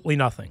absolutely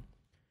nothing,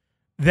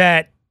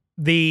 that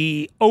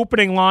the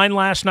opening line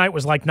last night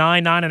was like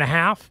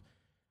 9.5.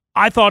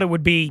 I thought it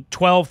would be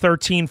 12,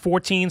 13,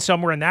 14,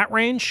 somewhere in that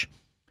range.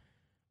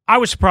 I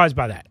was surprised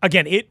by that.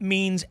 Again, it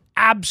means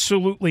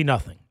absolutely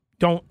nothing.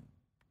 Don't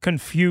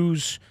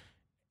confuse.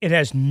 It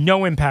has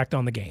no impact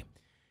on the game.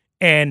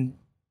 And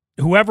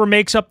whoever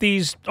makes up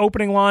these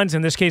opening lines,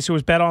 in this case it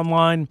was Bet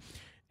Online,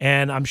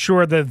 and I'm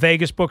sure the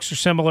Vegas books are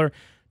similar,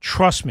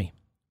 trust me,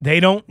 they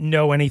don't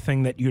know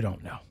anything that you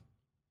don't know.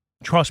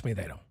 Trust me,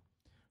 they don't.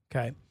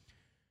 Okay?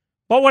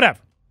 But whatever.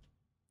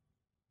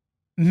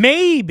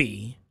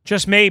 Maybe,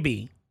 just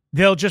maybe,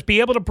 they'll just be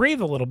able to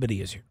breathe a little bit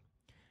easier.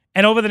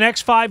 And over the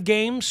next 5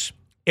 games,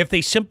 if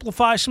they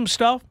simplify some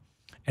stuff,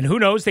 and who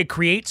knows, they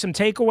create some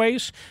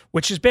takeaways,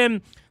 which has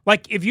been,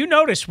 like, if you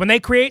notice, when they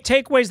create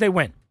takeaways, they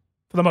win,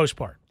 for the most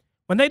part.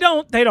 When they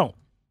don't, they don't.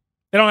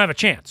 They don't have a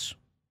chance.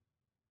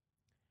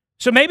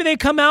 So maybe they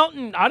come out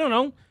and, I don't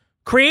know,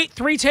 create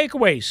 3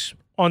 takeaways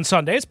on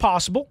Sunday. It's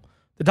possible.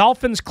 The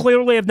Dolphins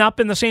clearly have not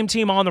been the same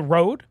team on the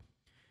road.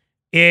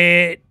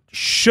 It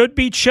should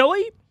be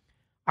chilly.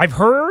 I've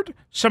heard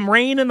some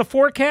rain in the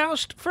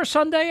forecast for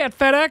Sunday at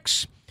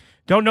FedEx.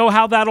 Don't know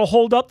how that'll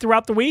hold up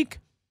throughout the week.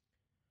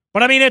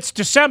 But, I mean, it's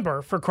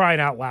December, for crying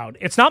out loud.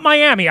 It's not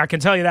Miami, I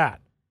can tell you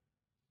that.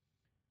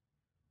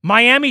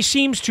 Miami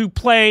seems to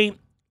play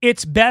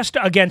its best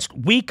against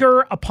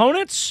weaker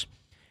opponents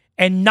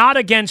and not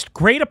against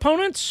great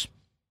opponents.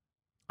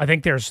 I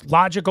think there's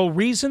logical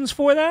reasons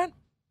for that.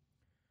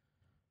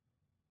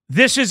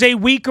 This is a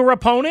weaker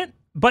opponent,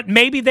 but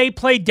maybe they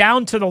play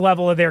down to the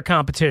level of their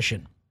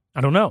competition.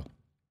 I don't know.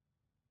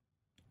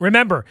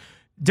 Remember,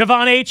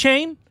 Devon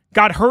Achane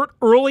got hurt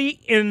early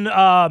in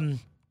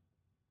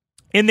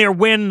their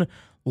win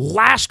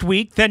last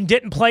week, then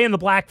didn't play in the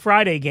Black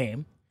Friday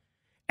game.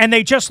 And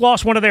they just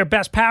lost one of their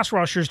best pass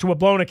rushers to a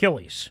blown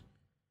Achilles.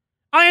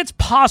 It's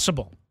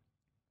possible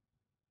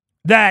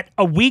that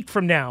a week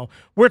from now,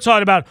 we're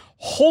talking about,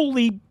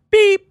 holy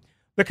beep,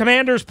 the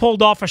Commanders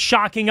pulled off a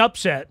shocking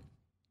upset.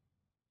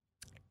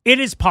 It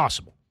is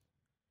possible.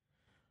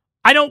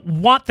 I don't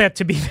want that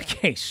to be the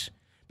case.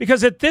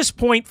 Because at this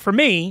point, for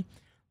me,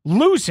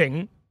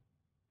 losing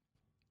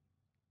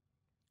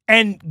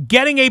and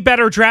getting a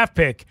better draft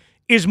pick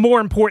is more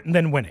important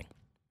than winning.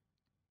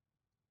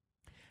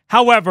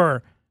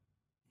 However,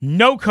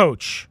 no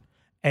coach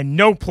and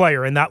no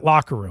player in that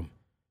locker room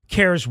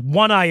cares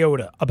one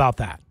iota about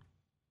that.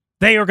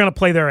 They are going to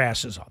play their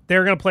asses off.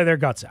 They're going to play their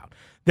guts out.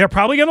 They're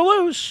probably going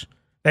to lose.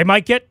 They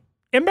might get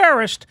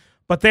embarrassed,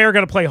 but they're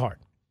going to play hard.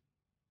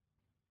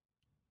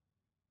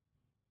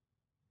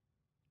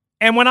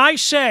 And when I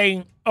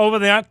say over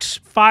the next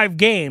 5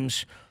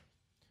 games,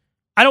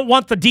 I don't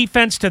want the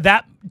defense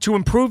to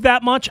improve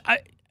that much.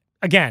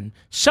 Again,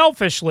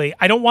 selfishly,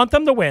 I don't want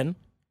them to win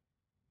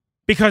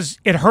because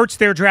it hurts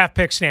their draft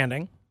pick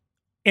standing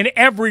in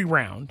every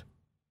round.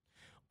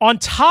 On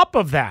top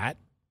of that,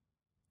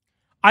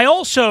 I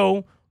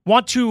also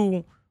want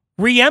to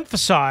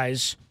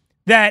reemphasize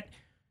that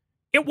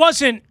it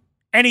wasn't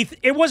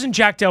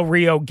Jack Del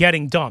Rio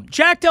getting dumped.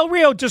 Jack Del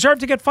Rio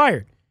deserved to get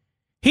fired.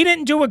 He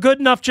didn't do a good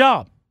enough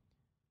job.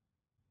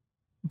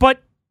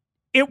 But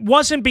it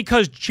wasn't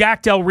because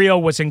Jack Del Rio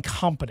was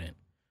incompetent,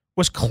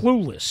 was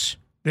clueless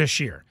this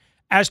year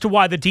as to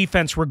why the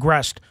defense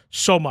regressed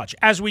so much.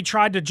 As we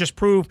tried to just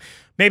prove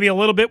maybe a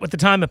little bit with the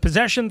time of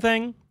possession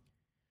thing,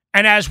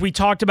 and as we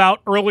talked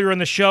about earlier in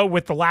the show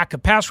with the lack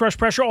of pass rush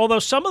pressure, although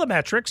some of the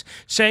metrics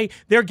say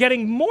they're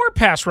getting more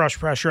pass rush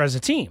pressure as a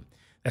team.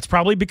 That's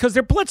probably because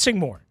they're blitzing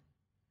more.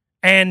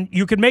 And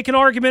you could make an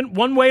argument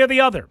one way or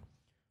the other.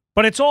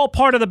 But it's all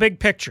part of the big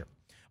picture.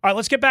 All right,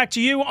 let's get back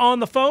to you on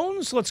the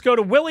phones. Let's go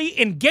to Willie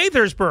in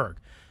Gaithersburg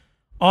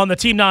on the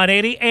Team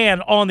 980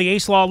 and on the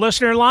Ace Law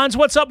listener lines.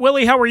 What's up,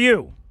 Willie? How are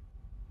you?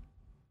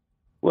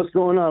 What's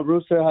going on,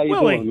 Rooster? How you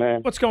doing,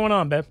 man? What's going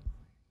on, babe?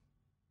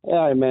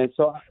 Yeah, man.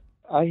 So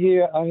I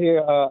hear.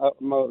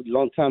 I'm a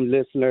long-time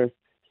listener.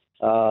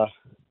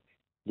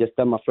 Just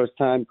my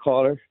first-time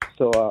caller.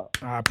 So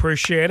I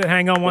appreciate it.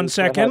 Hang on one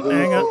second.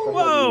 Hang on.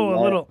 Whoa, a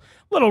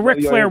little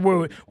Ric Flair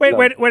woo.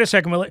 Wait a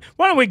second, Willie.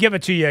 Why don't we give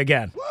it to you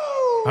again?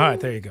 All right,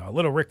 there you go. A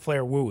little Ric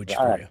Flair wooage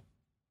for you.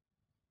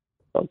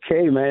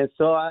 Okay, man.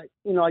 So I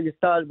just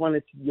started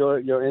wanting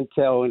your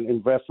intel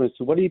in reference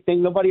to what do you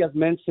think? Nobody has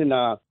mentioned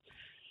a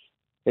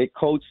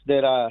coach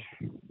that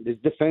this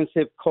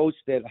defensive coach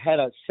that had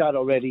a shot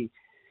already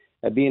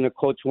at being a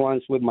coach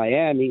once with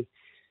Miami,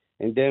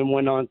 and then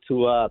went on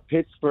to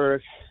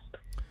Pittsburgh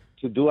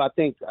to do, I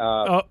think.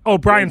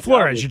 Brian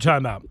Flores, you're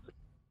talking about.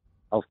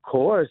 Of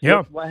course.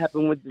 Yeah. What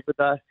happened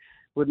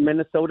with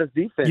Minnesota's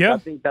defense? Yeah. I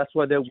think that's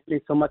why they're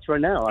winning so much right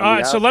now. All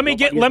right, so let me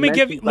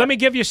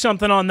give you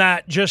something on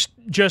that, just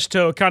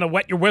to kind of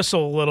wet your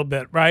whistle a little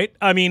bit, right?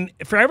 I mean,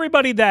 for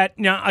everybody that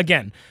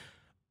again,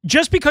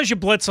 just because you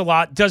blitz a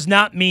lot does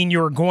not mean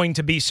you're going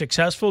to be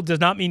successful, does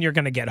not mean you're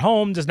going to get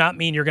home, does not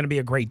mean you're going to be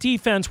a great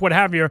defense, what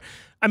have you.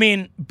 I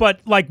mean, but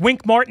like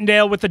Wink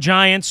Martindale with the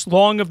Giants,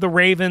 Long of the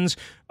Ravens,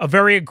 a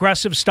very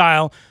aggressive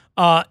style.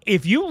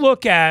 If you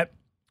look at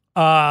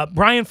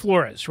Brian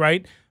Flores,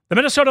 right, the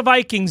Minnesota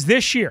Vikings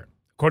this year,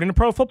 according to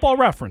Pro Football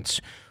Reference,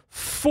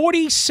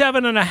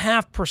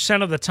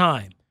 47.5% of the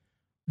time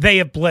they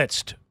have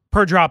blitzed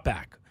per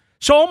dropback.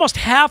 So almost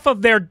half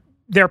of their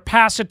their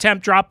pass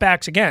attempt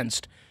dropbacks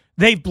against,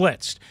 they've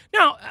blitzed.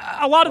 Now,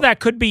 a lot of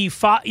that could be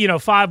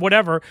five,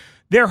 whatever.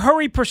 Their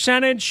hurry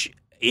percentage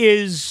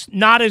is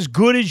not as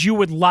good as you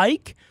would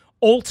like,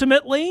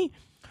 ultimately,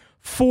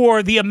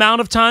 for the amount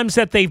of times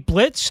that they've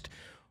blitzed.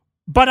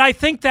 But I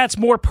think that's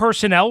more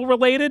personnel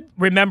related.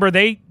 Remember,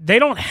 they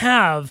don't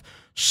have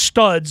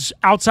studs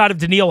outside of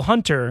Danielle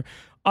Hunter.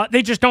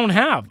 They just don't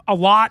have a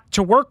lot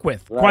to work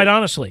with, quite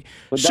honestly.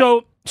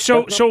 So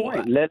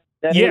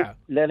let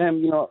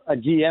him, a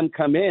GM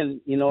come in,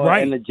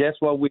 and adjust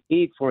what we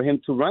need for him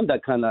to run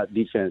that kind of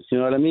defense. You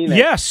know what I mean?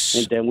 Yes.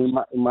 And then we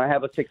might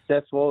have a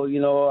successful,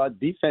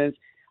 defense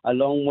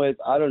along with,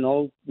 I don't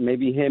know,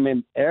 maybe him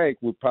and Eric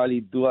would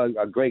probably do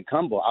a great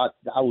combo. I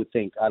would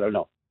think. I don't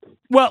know.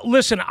 Well,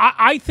 listen,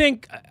 I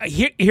think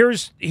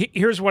here's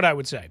what I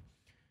would say.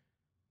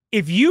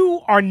 If you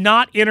are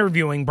not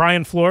interviewing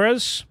Brian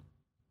Flores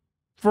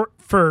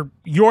for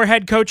your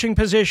head coaching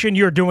position,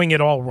 you're doing it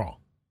all wrong.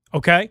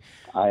 Okay?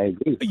 I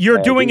agree.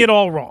 You're doing it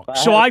all wrong.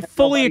 So I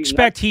fully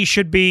expect he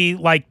should be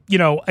like,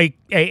 a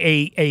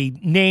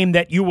name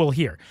that you will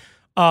hear.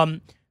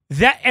 But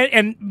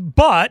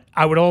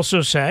I would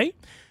also say,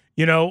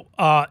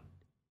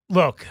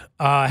 look,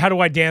 how do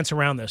I dance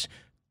around this?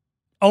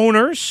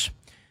 Owners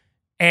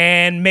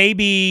and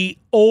maybe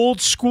old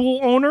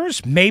school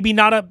owners, maybe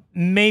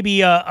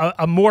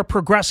a more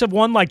progressive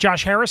one like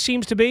Josh Harris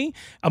seems to be,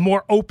 a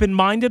more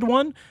open-minded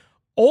one.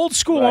 Old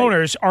school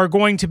owners are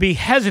going to be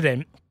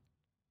hesitant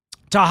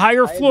to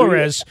hire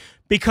Flores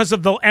because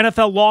of the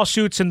NFL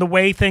lawsuits and the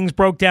way things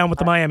broke down with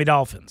the Miami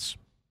Dolphins.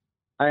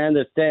 I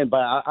understand,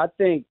 but I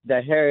think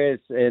that Harris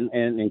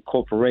and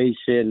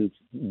corporations,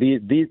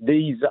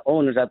 these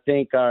owners, I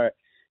think are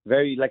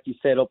very, like you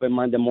said,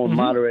 open-minded, more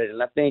moderate,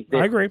 and I think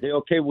they're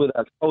okay with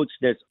a coach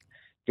that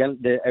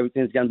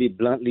everything's going to be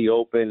bluntly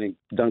open and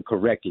done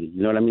correctly.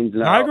 You know what I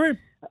mean? I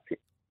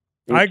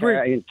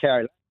agree. In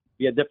Carolina,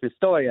 be a different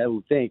story, I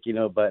would think,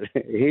 but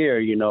here,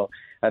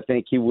 I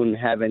think he wouldn't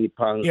have any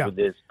problems with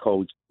this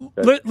coach.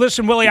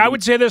 Listen, Willie, I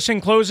would say this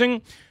in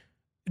closing.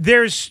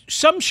 There's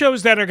some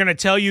shows that are going to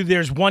tell you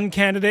there's one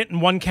candidate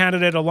and one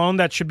candidate alone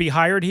that should be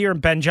hired here.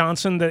 Ben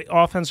Johnson, the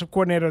offensive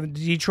coordinator of the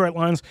Detroit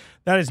Lions,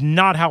 that is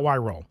not how I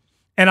roll.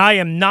 And I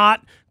am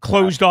not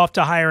closed off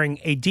to hiring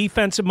a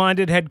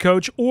defensive-minded head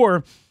coach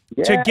or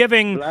to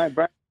giving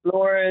Brian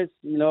Flores,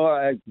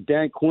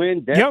 Dan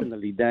Quinn,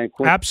 definitely Dan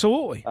Quinn.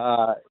 Absolutely.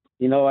 My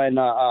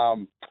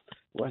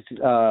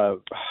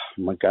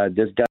God,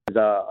 this guy's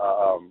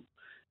I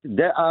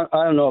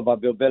don't know about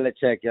Bill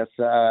Belichick. Yes,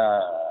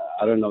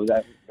 I don't know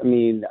that. I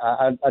mean,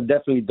 I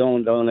definitely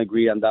don't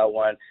agree on that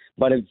one.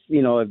 But if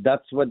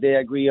that's what they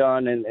agree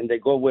on and they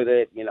go with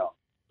it, it is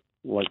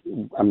what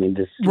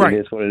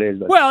it is.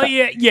 But well,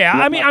 yeah.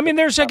 I mean,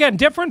 there's again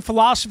different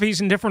philosophies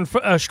and different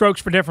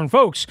strokes for different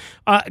folks.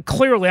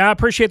 Clearly, I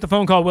appreciate the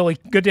phone call, Willie.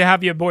 Good to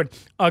have you aboard.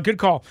 Good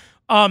call.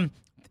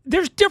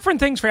 There's different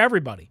things for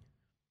everybody,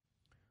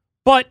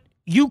 but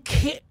you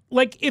can't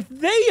if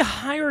they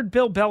hired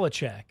Bill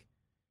Belichick,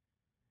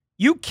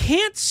 you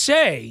can't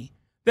say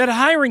that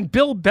hiring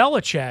Bill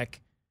Belichick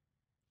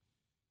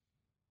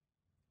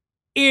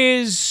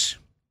is,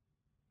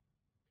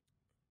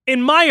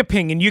 in my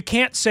opinion, you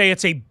can't say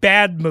it's a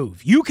bad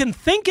move. You can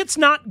think it's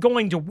not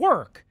going to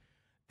work.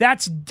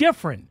 That's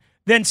different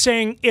than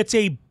saying it's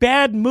a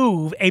bad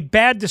move, a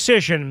bad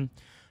decision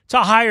to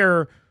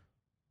hire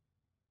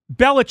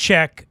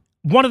Belichick,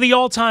 one of the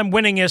all-time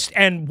winningest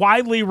and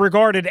widely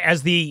regarded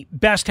as the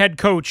best head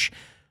coach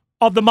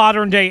of the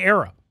modern-day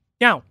era.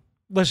 Now,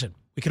 listen,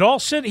 we could all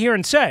sit here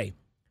and say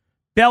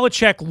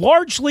Belichick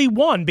largely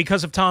won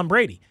because of Tom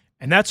Brady,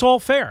 and that's all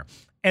fair.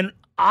 And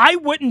I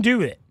wouldn't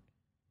do it.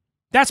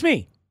 That's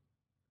me.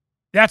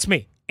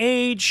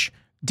 Age,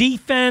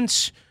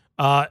 defense,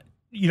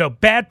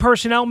 bad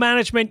personnel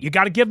management. You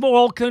got to give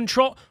all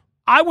control.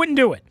 I wouldn't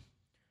do it.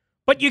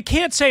 But you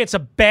can't say it's a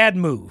bad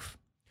move.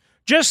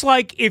 Just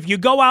like if you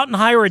go out and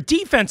hire a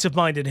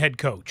defensive-minded head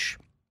coach,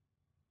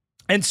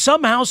 and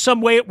somehow,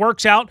 some way it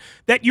works out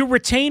that you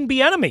retain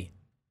Bieniemy.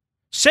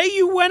 Say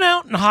you went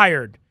out and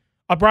hired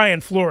a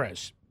Brian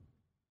Flores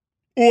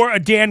or a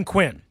Dan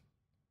Quinn,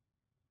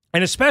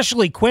 and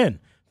especially Quinn.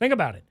 Think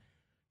about it.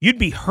 You'd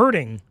be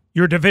hurting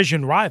your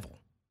division rival.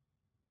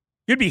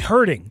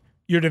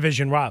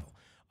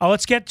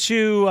 Let's get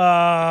to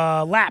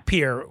Lap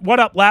here. What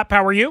up, Lap?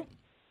 How are you?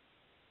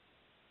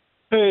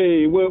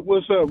 Hey,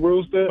 what's up,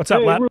 Rooster? What's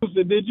up, Lap?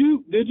 Rooster, did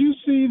you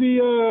see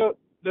the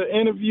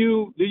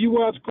interview? Did you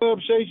watch Club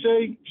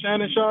Shay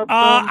Shannon Sharp?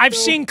 I've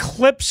seen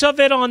clips of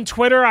it on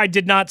Twitter. I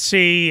did not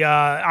see.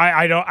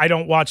 I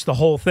don't watch the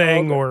whole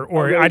thing,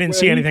 or I didn't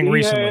see anything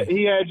recently.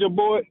 He had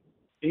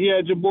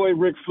your boy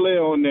Ric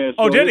Flair on there.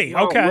 So did he?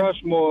 Okay. Mount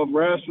Rushmore of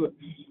wrestlers.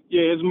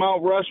 Yeah, his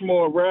Mount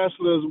Rushmore of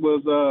wrestlers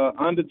was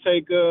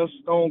Undertaker,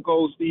 Stone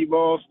Cold Steve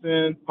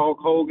Austin, Hulk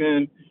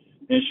Hogan,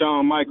 and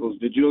Shawn Michaels.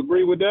 Did you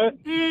agree with that?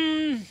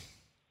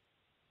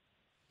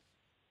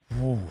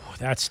 Ooh,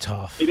 that's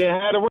tough. He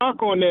didn't have The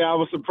Rock on there. I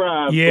was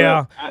surprised.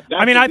 Yeah.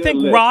 I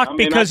think list. Rock,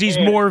 because he's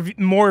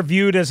more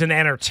viewed as an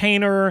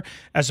entertainer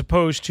as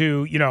opposed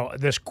to,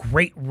 this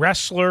great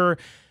wrestler.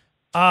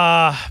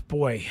 I'd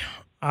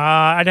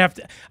have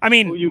to.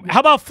 How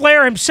about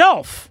Flair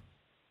himself?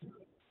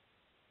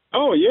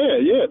 Oh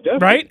yeah, definitely.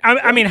 Right?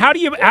 How do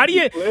you how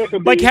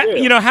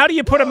do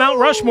you put a Mount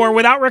Rushmore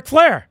without Ric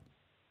Flair?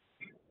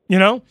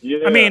 Yeah,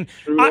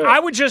 I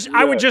would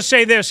just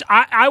say this.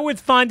 I would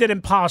find it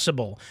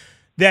impossible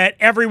that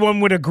everyone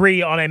would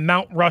agree on a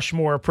Mount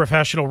Rushmore of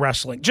professional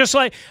wrestling. Just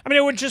like,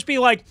 it would just be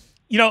like,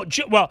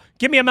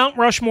 give me a Mount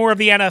Rushmore of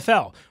the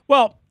NFL.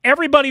 Well,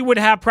 everybody would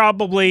have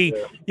probably,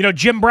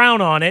 Jim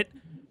Brown on it.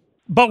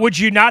 But would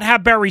you not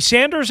have Barry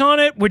Sanders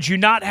on it? Would you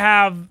not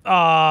have,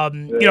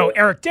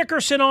 Eric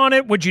Dickerson on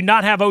it? Would you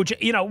not have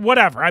OJ?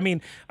 Whatever.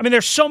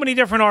 There's so many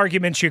different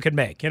arguments you could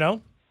make,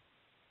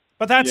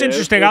 But that's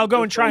interesting. I'll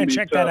go and try and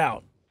check that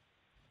out.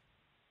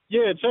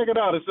 Yeah, check it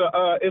out.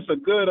 It's a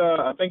good.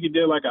 I think he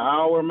did like an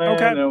hour, man.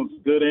 Okay. And it was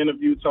a good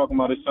interview talking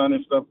about his son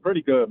and stuff.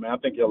 Pretty good, man. I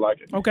think you'll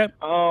like it. Okay.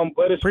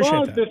 But as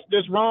far as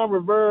this Ron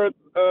Rivera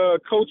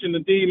coaching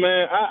the D,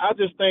 man, I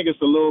just think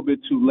it's a little bit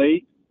too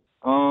late.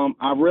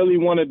 I really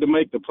wanted to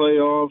make the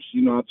playoffs.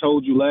 I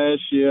told you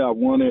last year I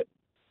wanted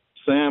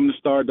Sam to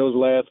start those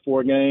last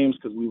 4 games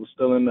because we were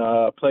still in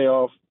the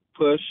playoff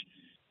push.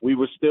 We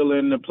were still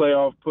in the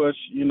playoff push,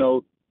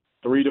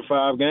 3 to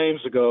 5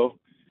 games ago.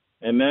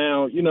 And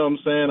now, you know what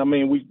I'm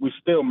saying? We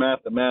still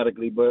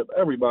mathematically, but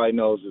everybody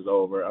knows it's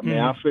over.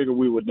 I figured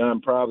we were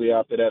done probably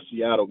after that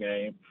Seattle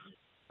game.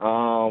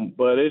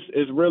 But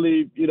it's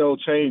really,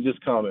 change is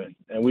coming.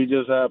 And we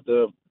just have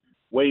to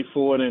wait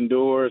for it,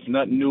 endure. It's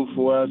nothing new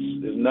for us.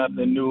 It's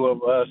nothing new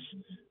of us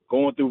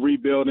going through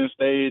rebuilding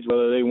stage,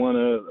 whether they want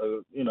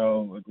to,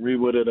 agree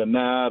with it or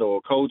not, or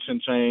coaching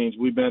change.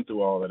 We've been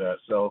through all of that.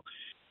 So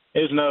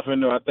it's nothing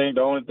new. I think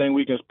the only thing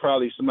we can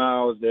probably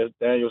smile is that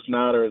Daniel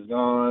Snyder is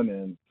gone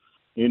and,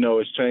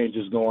 his change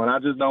is going. I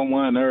just don't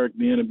want Eric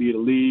Bieniemy to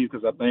leave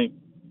because I think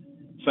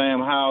Sam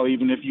Howell,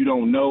 even if you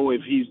don't know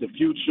if he's the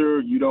future,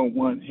 you don't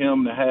want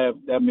him to have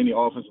that many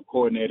offensive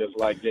coordinators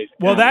like Jason.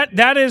 Well,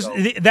 that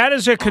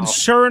is a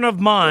concern of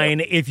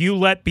mine if you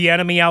let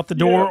Bieniemy out the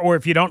door or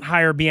if you don't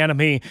hire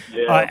Bieniemy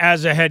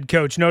as a head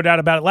coach. No doubt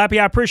about it. Lappy,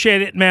 I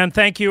appreciate it, man.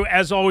 Thank you,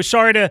 as always.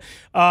 Sorry to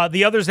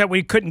the others that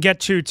we couldn't get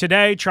to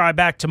today. Try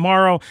back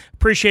tomorrow.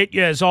 Appreciate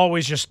you, as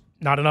always. Just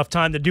not enough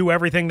time to do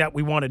everything that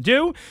we want to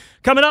do.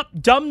 Coming up,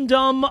 Dum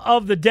Dum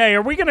of the Day.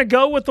 Are we going to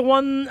go with the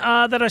one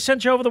that I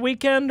sent you over the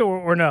weekend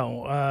or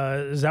no?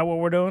 Is that what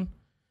we're doing?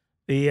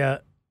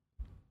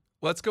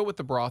 Let's go with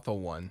the brothel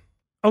one.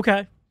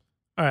 Okay.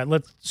 All right.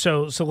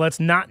 Let's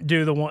not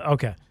do the one.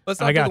 Okay. Let's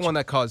not do the one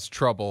that caused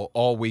trouble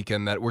all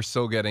weekend that we're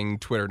still getting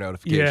Twitter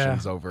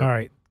notifications over. All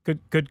right.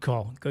 Good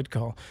call.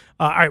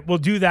 All right. We'll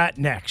do that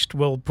next.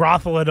 We'll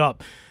brothel it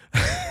up.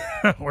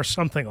 Or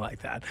something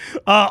like that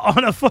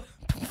on a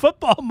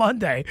Football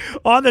Monday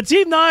on the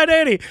Team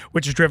 980,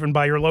 which is driven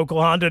by your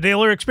local Honda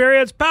dealer.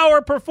 Experience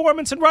power,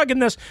 performance, and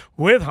ruggedness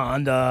with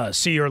Honda.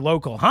 See your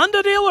local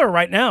Honda dealer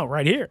right now,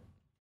 right here.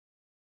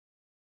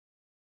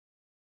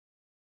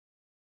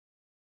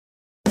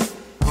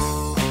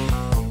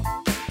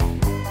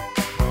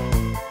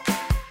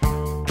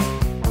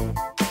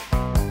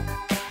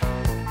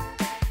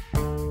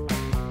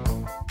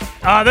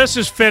 This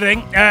is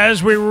fitting.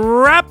 As we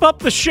wrap up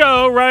the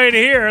show right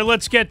here,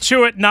 let's get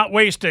to it, not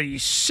waste a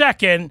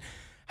second.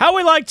 How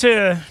we like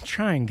to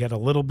try and get a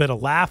little bit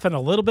of laugh and a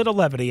little bit of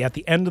levity at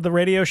the end of the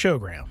radio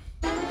showgram.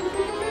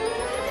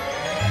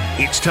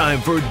 It's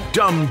time for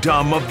Dum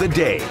Dum of the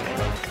Day.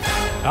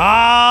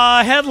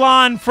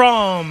 Headline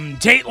from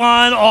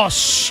Dateline,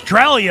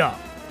 Australia.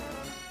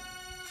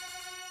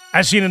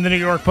 As seen in the New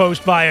York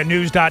Post via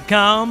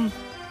news.com,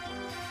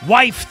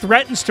 wife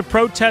threatens to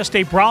protest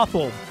a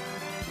brothel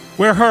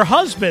where her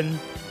husband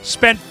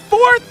spent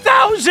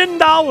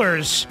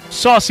 $4,000.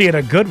 Saucy in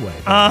a good way.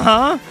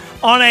 On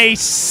a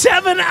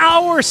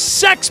 7-hour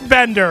sex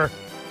bender.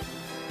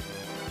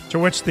 To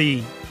which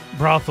the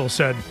brothel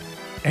said,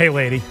 "Hey,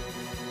 lady,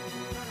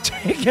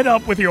 take it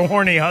up with your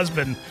horny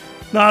husband,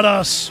 not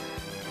us."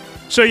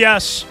 So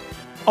yes,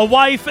 a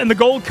wife in the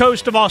Gold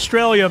Coast of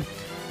Australia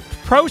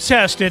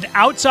protested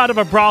outside of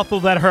a brothel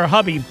that her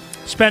hubby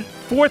spent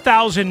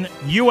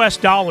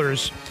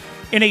 $4,000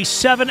 in a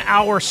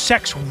 7-hour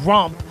sex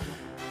romp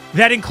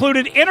that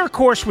included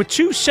intercourse with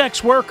 2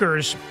 sex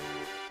workers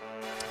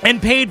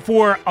and paid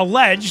for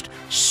alleged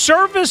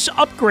service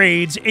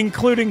upgrades,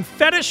 including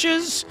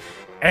fetishes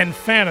and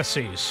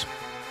fantasies.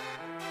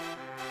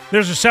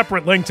 There's a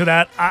separate link to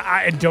that.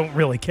 I don't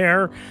really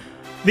care.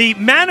 The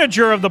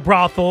manager of the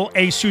brothel,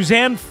 a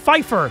Suzanne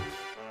Pfeiffer,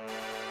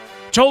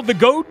 told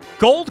the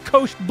Gold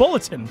Coast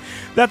Bulletin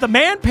that the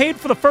man paid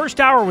for the first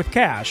hour with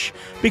cash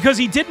because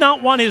he did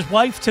not want his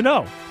wife to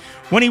know.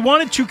 When he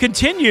wanted to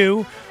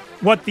continue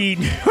what the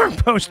New York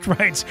Post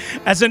writes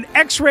as an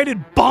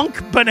X-rated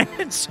bunk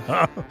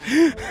bonanza,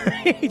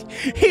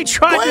 he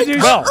tried to do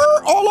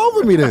all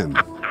over me then.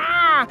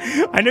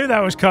 I knew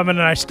that was coming,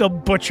 and I still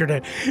butchered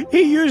it.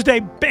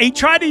 He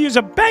tried to use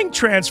a bank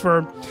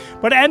transfer,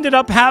 but ended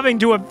up having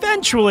to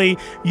eventually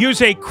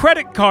use a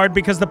credit card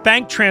because the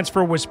bank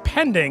transfer was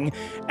pending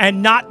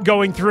and not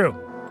going through.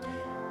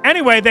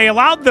 Anyway, they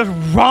allowed the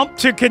romp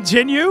to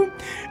continue,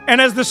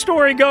 and as the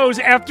story goes,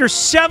 after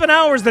 7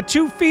 hours, the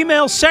two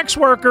female sex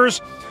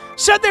workers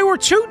said they were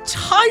too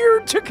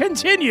tired to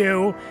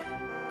continue,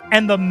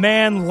 and the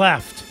man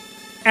left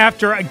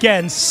after,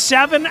 again,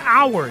 7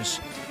 hours,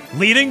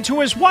 leading to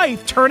his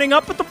wife turning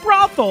up at the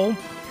brothel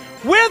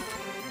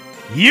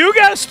with, you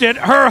guessed it,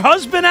 her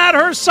husband at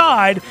her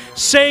side,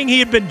 saying he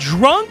had been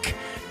drunk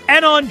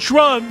and on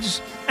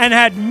drugs and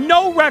had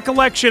no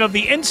recollection of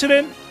the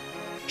incident.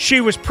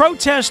 She was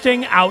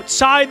protesting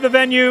outside the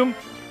venue.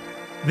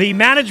 The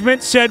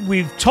management said,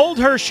 we've told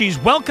her she's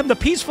welcome to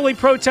peacefully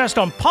protest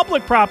on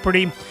public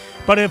property,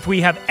 but if we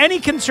have any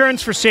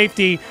concerns for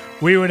safety,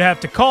 we would have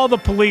to call the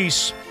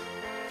police,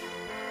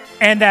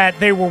 and that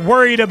they were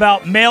worried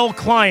about male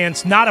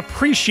clients not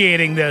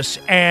appreciating this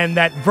and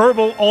that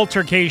verbal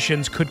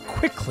altercations could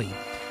quickly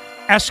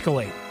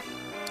escalate.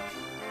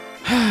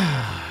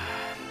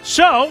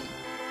 So,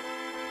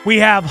 we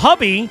have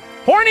horny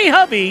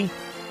hubby,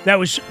 that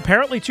was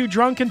apparently too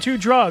drunk and too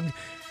drugged,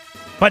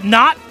 but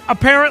not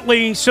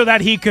apparently so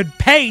that he could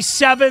pay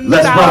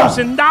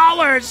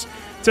 $7,000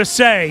 to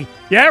say,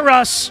 yeah,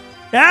 Russ,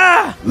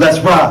 yeah. Let's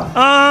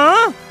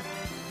rock.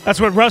 That's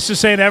what Russ is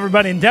saying to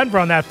everybody in Denver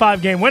on that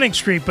 5-game winning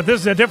streak, but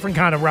this is a different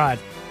kind of ride.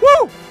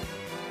 Woo!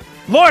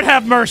 Lord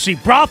have mercy.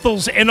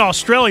 Brothels in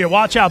Australia.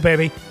 Watch out,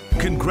 baby.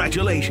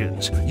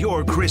 Congratulations.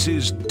 You're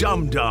Chris's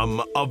Dum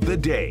Dum of the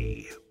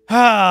Day.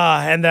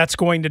 And that's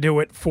going to do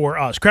it for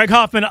us. Craig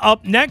Hoffman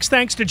up next.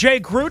 Thanks to Jay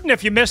Gruden.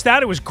 If you missed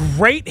that, it was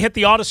great. Hit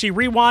the Odyssey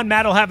Rewind.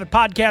 Matt will have it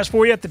podcast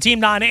for you at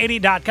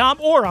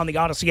theteam980.com or on the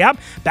Odyssey app.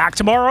 Back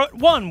tomorrow at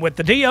 1 with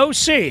the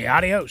DOC.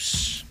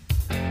 Adios.